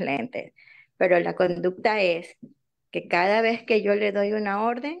ejemplo de los lentes. Pero la conducta es que cada vez que yo le doy una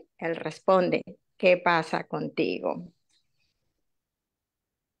orden, él responde, ¿qué pasa contigo?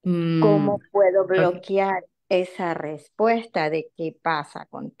 mm, ¿Cómo puedo okay. bloquear esa respuesta de qué pasa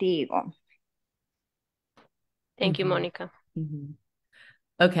contigo? Thank you, Mhm, Mónica. mhm.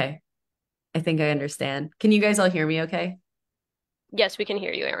 Okay, I think I understand. Can you guys all hear me okay? Yes, we can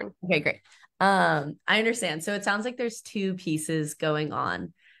hear you, Erin. Okay, great. I understand. So it sounds like there's two pieces going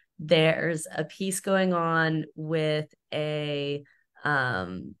on. There's a piece going on with a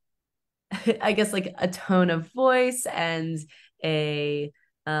I guess like a tone of voice and a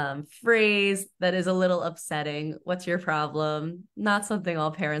phrase that is a little upsetting. What's your problem? Not something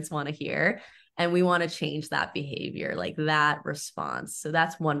all parents want to hear. And we want to change that behavior, like that response. So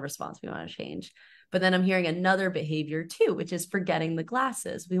that's one response we want to change. But then I'm hearing another behavior too, which is forgetting the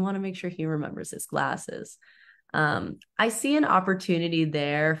glasses. We want to make sure he remembers his glasses. I see an opportunity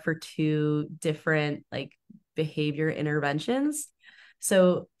there for two different like behavior interventions.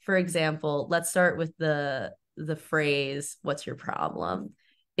 So, for example, let's start with the phrase, "What's your problem?"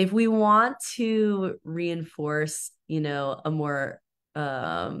 If we want to reinforce, a more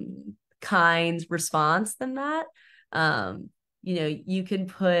kind response than that, you can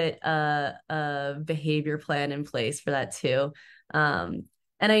put a behavior plan in place for that too. And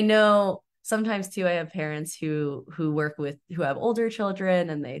I know sometimes too, I have parents who work with who have older children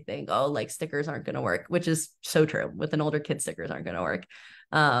and they think, oh, like stickers aren't going to work, which is so true. With an older kid, stickers aren't going to work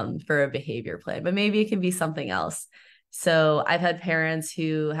for a behavior plan, but maybe it can be something else. So I've had parents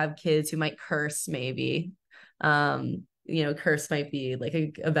who have kids who might curse, maybe. Curse might be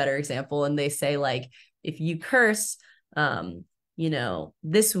like a better example. And they say, like, if you curse,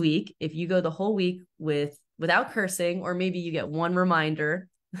 this week, if you go the whole week without cursing, or maybe you get one reminder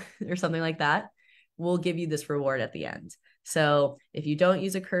or something like that, we'll give you this reward at the end. So if you don't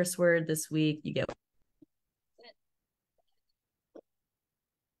use a curse word this week, you get.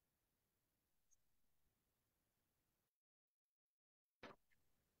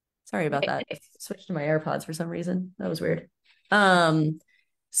 Sorry about that. I switched to my AirPods for some reason. That was weird. So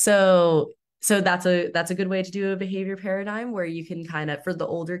that's a good way to do a behavior paradigm where you can kind of, for the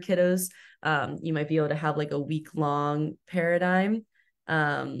older kiddos, you might be able to have like a week-long paradigm.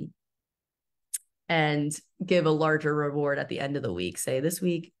 And give a larger reward at the end of the week, say this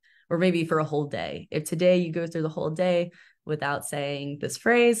week, or maybe for a whole day. If today you go through the whole day without saying this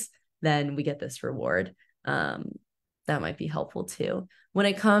phrase, then we get this reward. That might be helpful too. When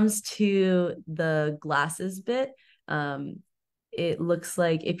it comes to the glasses bit, it looks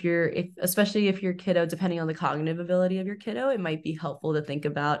like especially if your kiddo, depending on the cognitive ability of your kiddo, it might be helpful to think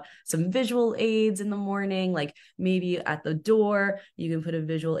about some visual aids in the morning. Like maybe at the door, you can put a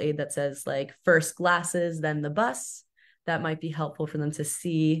visual aid that says like first glasses, then the bus. That might be helpful for them to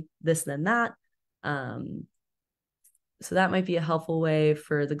see this, then that. So that might be a helpful way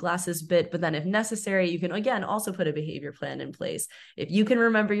for the glasses bit. But then if necessary, you can, again, also put a behavior plan in place. If you can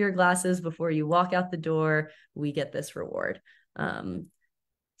remember your glasses before you walk out the door, we get this reward.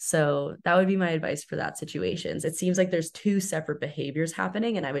 So that would be my advice for that situations. It seems like there's two separate behaviors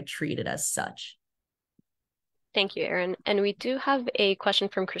happening, and I would treat it as such. Thank you, Erin. And we do have a question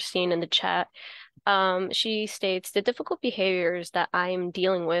from Christine in the chat. She states, the difficult behaviors that I'm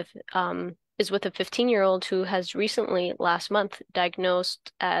dealing with is with a 15-year-old who has recently, last month,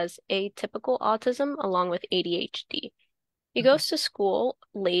 diagnosed as atypical autism along with ADHD. He goes to school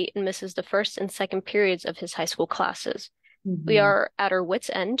late and misses the first and second periods of his high school classes. We are at our wits'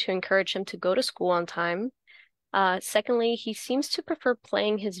 end to encourage him to go to school on time. Secondly, he seems to prefer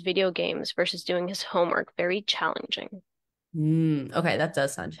playing his video games versus doing his homework. Very challenging. Okay, that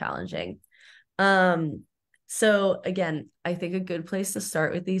does sound challenging. So again, I think a good place to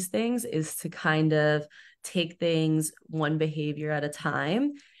start with these things is to kind of take things one behavior at a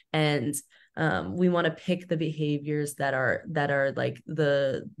time. And we want to pick the behaviors that are like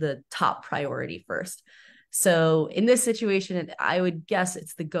the top priority first. So in this situation, I would guess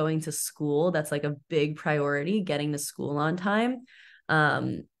it's the going to school. That's like a big priority, getting to school on time.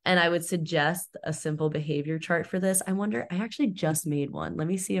 And I would suggest a simple behavior chart for this. I actually just made one. Let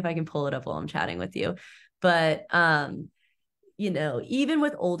me see if I can pull it up while I'm chatting with you. But even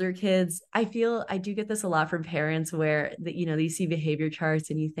with older kids, I feel I do get this a lot from parents where they see behavior charts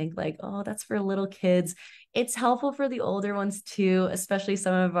and you think like, oh, that's for little kids. It's helpful for the older ones too, especially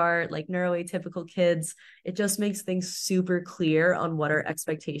some of our like neuroatypical kids. It just makes things super clear on what our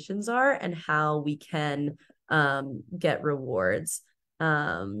expectations are and how we can get rewards.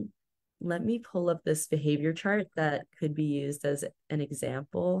 Let me pull up this behavior chart that could be used as an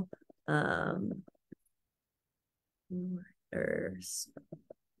example. I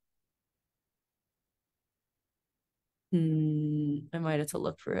might have to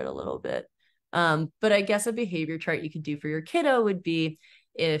look for it a little bit. But I guess a behavior chart you could do for your kiddo would be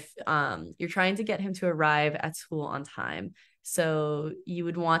if you're trying to get him to arrive at school on time. So you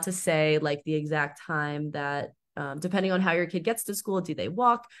would want to say like the exact time that depending on how your kid gets to school, do they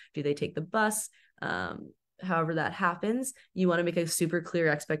walk? Do they take the bus? however that happens, you want to make a super clear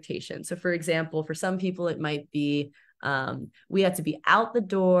expectation. So for example, for some people, it might be we have to be out the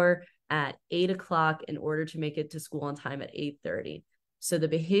door at 8 o'clock in order to make it to school on time at 8:30. So the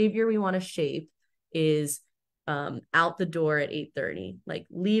behavior we want to shape is out the door at 8:30, like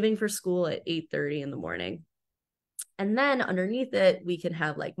leaving for school at 8:30 in the morning. And then underneath it, we can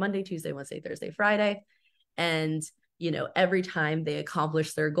have like Monday, Tuesday, Wednesday, Thursday, Friday. And, every time they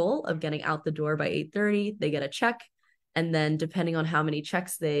accomplish their goal of getting out the door by 8:30, they get a check. And then depending on how many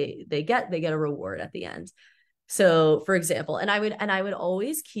checks they get a reward at the end. So for example, and I would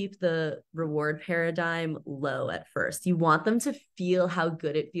always keep the reward paradigm low at first. You want them to feel how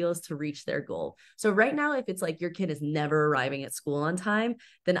good it feels to reach their goal. So right now, if it's like your kid is never arriving at school on time,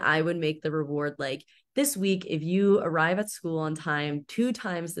 then I would make the reward like this week, if you arrive at school on time 2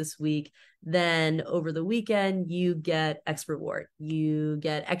 times this week, then over the weekend, you get X reward. You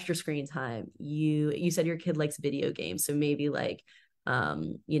get extra screen time. You said your kid likes video games. So maybe like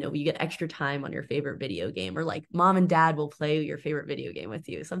you get extra time on your favorite video game, or like mom and dad will play your favorite video game with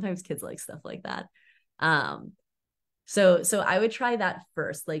you. Sometimes kids like stuff like that. So I would try that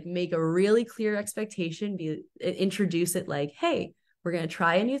first, like make a really clear expectation, introduce it like, hey, we're going to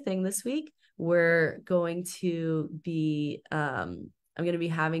try a new thing this week. We're going to be I'm going to be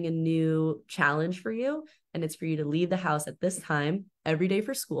having a new challenge for you, and it's for you to leave the house at this time every day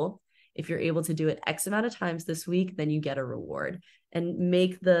for school. If you're able to do it X amount of times this week, then you get a reward, and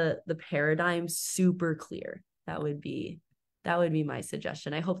make the paradigm super clear. That would be my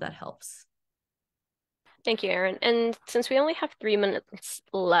suggestion. I hope that helps. Thank you, Erin. And since we only have 3 minutes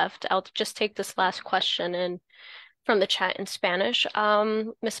left, I'll just take this last question and from the chat in Spanish.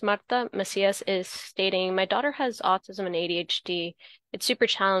 Miss Marta Macias is stating, my daughter has autism and ADHD. It's super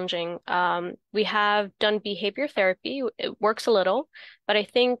challenging. We have done behavior therapy. It works a little, but I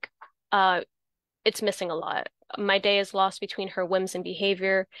think it's missing a lot. My day is lost between her whims and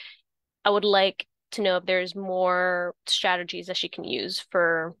behavior. I would like to know if there's more strategies that she can use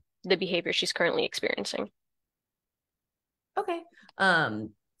for the behavior she's currently experiencing. Okay.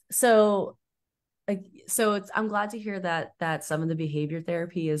 So I'm glad to hear that some of the behavior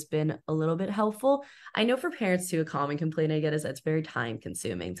therapy has been a little bit helpful. I know for parents too, a common complaint I get is that it's very time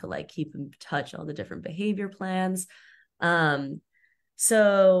consuming to like keep in touch all the different behavior plans.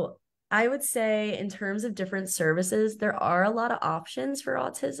 So I would say in terms of different services, there are a lot of options for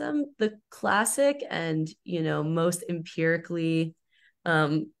autism. The classic and, most empirically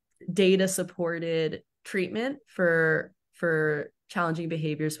data supported treatment for challenging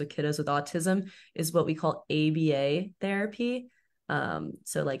behaviors with kiddos with autism is what we call ABA therapy.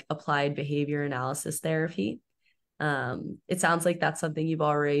 So like applied behavior analysis therapy. It sounds like that's something you've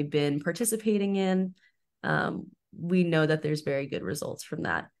already been participating in. We know that there's very good results from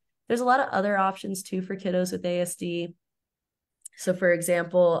that. There's a lot of other options too for kiddos with ASD. So for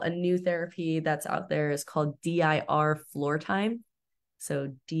example, a new therapy that's out there is called DIR floor time.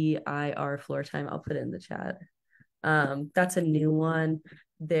 So DIR floor time, I'll put it in the chat. That's a new one.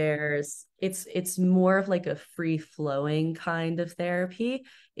 It's more of like a free flowing kind of therapy.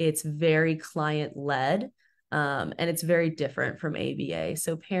 It's very client led. And it's very different from ABA.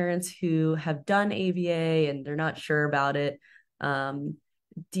 So parents who have done ABA and they're not sure about it,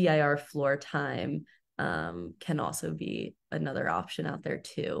 DIR floor time can also be another option out there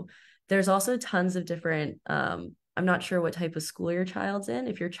too. There's also tons of different, I'm not sure what type of school your child's in.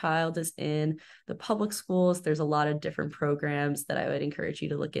 If your child is in the public schools, there's a lot of different programs that I would encourage you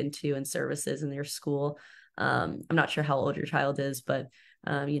to look into and services in your school. I'm not sure how old your child is, but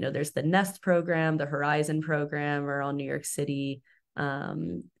there's the NEST program, the Horizon program are all New York City.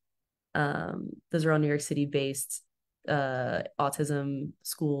 Those are all New York City based autism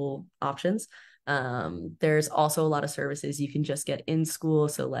school options. There's also a lot of services you can just get in school.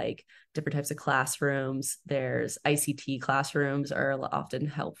 So like different types of classrooms, there's ICT classrooms are often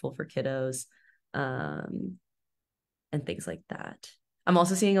helpful for kiddos, and things like that. I'm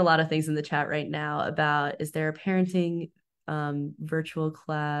also seeing a lot of things in the chat right now about, is there a parenting virtual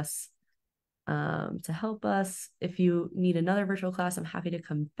class to help us? If you need another virtual class, I'm happy to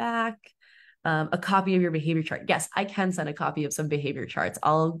come back. A copy of your behavior chart. Yes, I can send a copy of some behavior charts.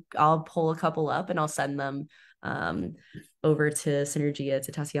 I'll pull a couple up and I'll send them over to Synergia,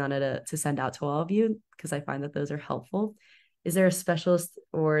 to Tatiana to send out to all of you, because I find that those are helpful. Is there a specialist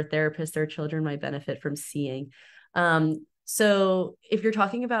or therapist their children might benefit from seeing? So if you're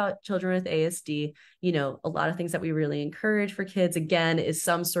talking about children with ASD, you know, a lot of things that we really encourage for kids, again, is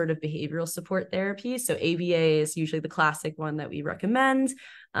some sort of behavioral support therapy. So ABA is usually the classic one that we recommend.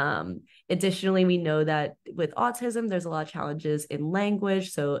 Additionally, we know that with autism, there's a lot of challenges in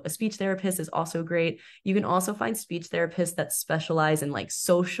language. So a speech therapist is also great. You can also find speech therapists that specialize in like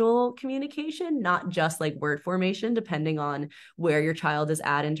social communication, not just like word formation, depending on where your child is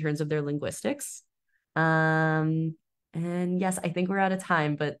at in terms of their linguistics. And yes, I think we're out of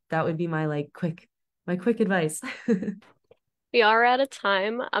time, but that would be my quick advice. We are out of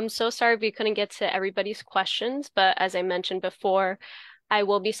time. I'm so sorry we couldn't get to everybody's questions, but as I mentioned before, I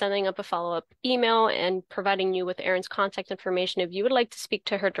will be sending up a follow-up email and providing you with Erin's contact information if you would like to speak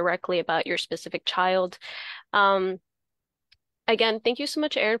to her directly about your specific child. Again, thank you so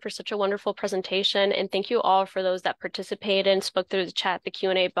much, Erin, for such a wonderful presentation, and thank you all for those that participated and spoke through the chat, the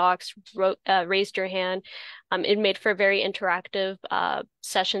Q&A box, raised your hand. It made for a very interactive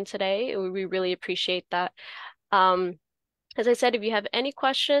session today. We really appreciate that. As I said, if you have any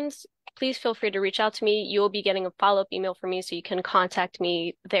questions, please feel free to reach out to me. You will be getting a follow-up email from me, so you can contact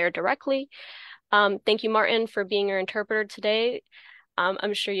me there directly. Thank you, Martin, for being your interpreter today.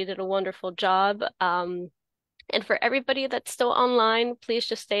 I'm sure you did a wonderful job. And for everybody that's still online, please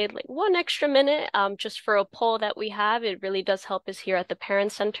just stay like 1 extra minute just for a poll that we have. It really does help us here at the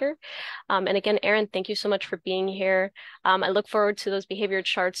Parent Center. And again, Erin, thank you so much for being here. I look forward to those behavior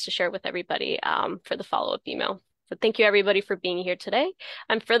charts to share with everybody for the follow-up email. So thank you everybody for being here today.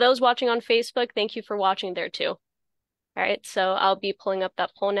 And for those watching on Facebook, thank you for watching there too. All right, so I'll be pulling up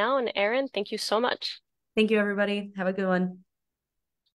that poll now. And Erin, thank you so much. Thank you, everybody. Have a good one.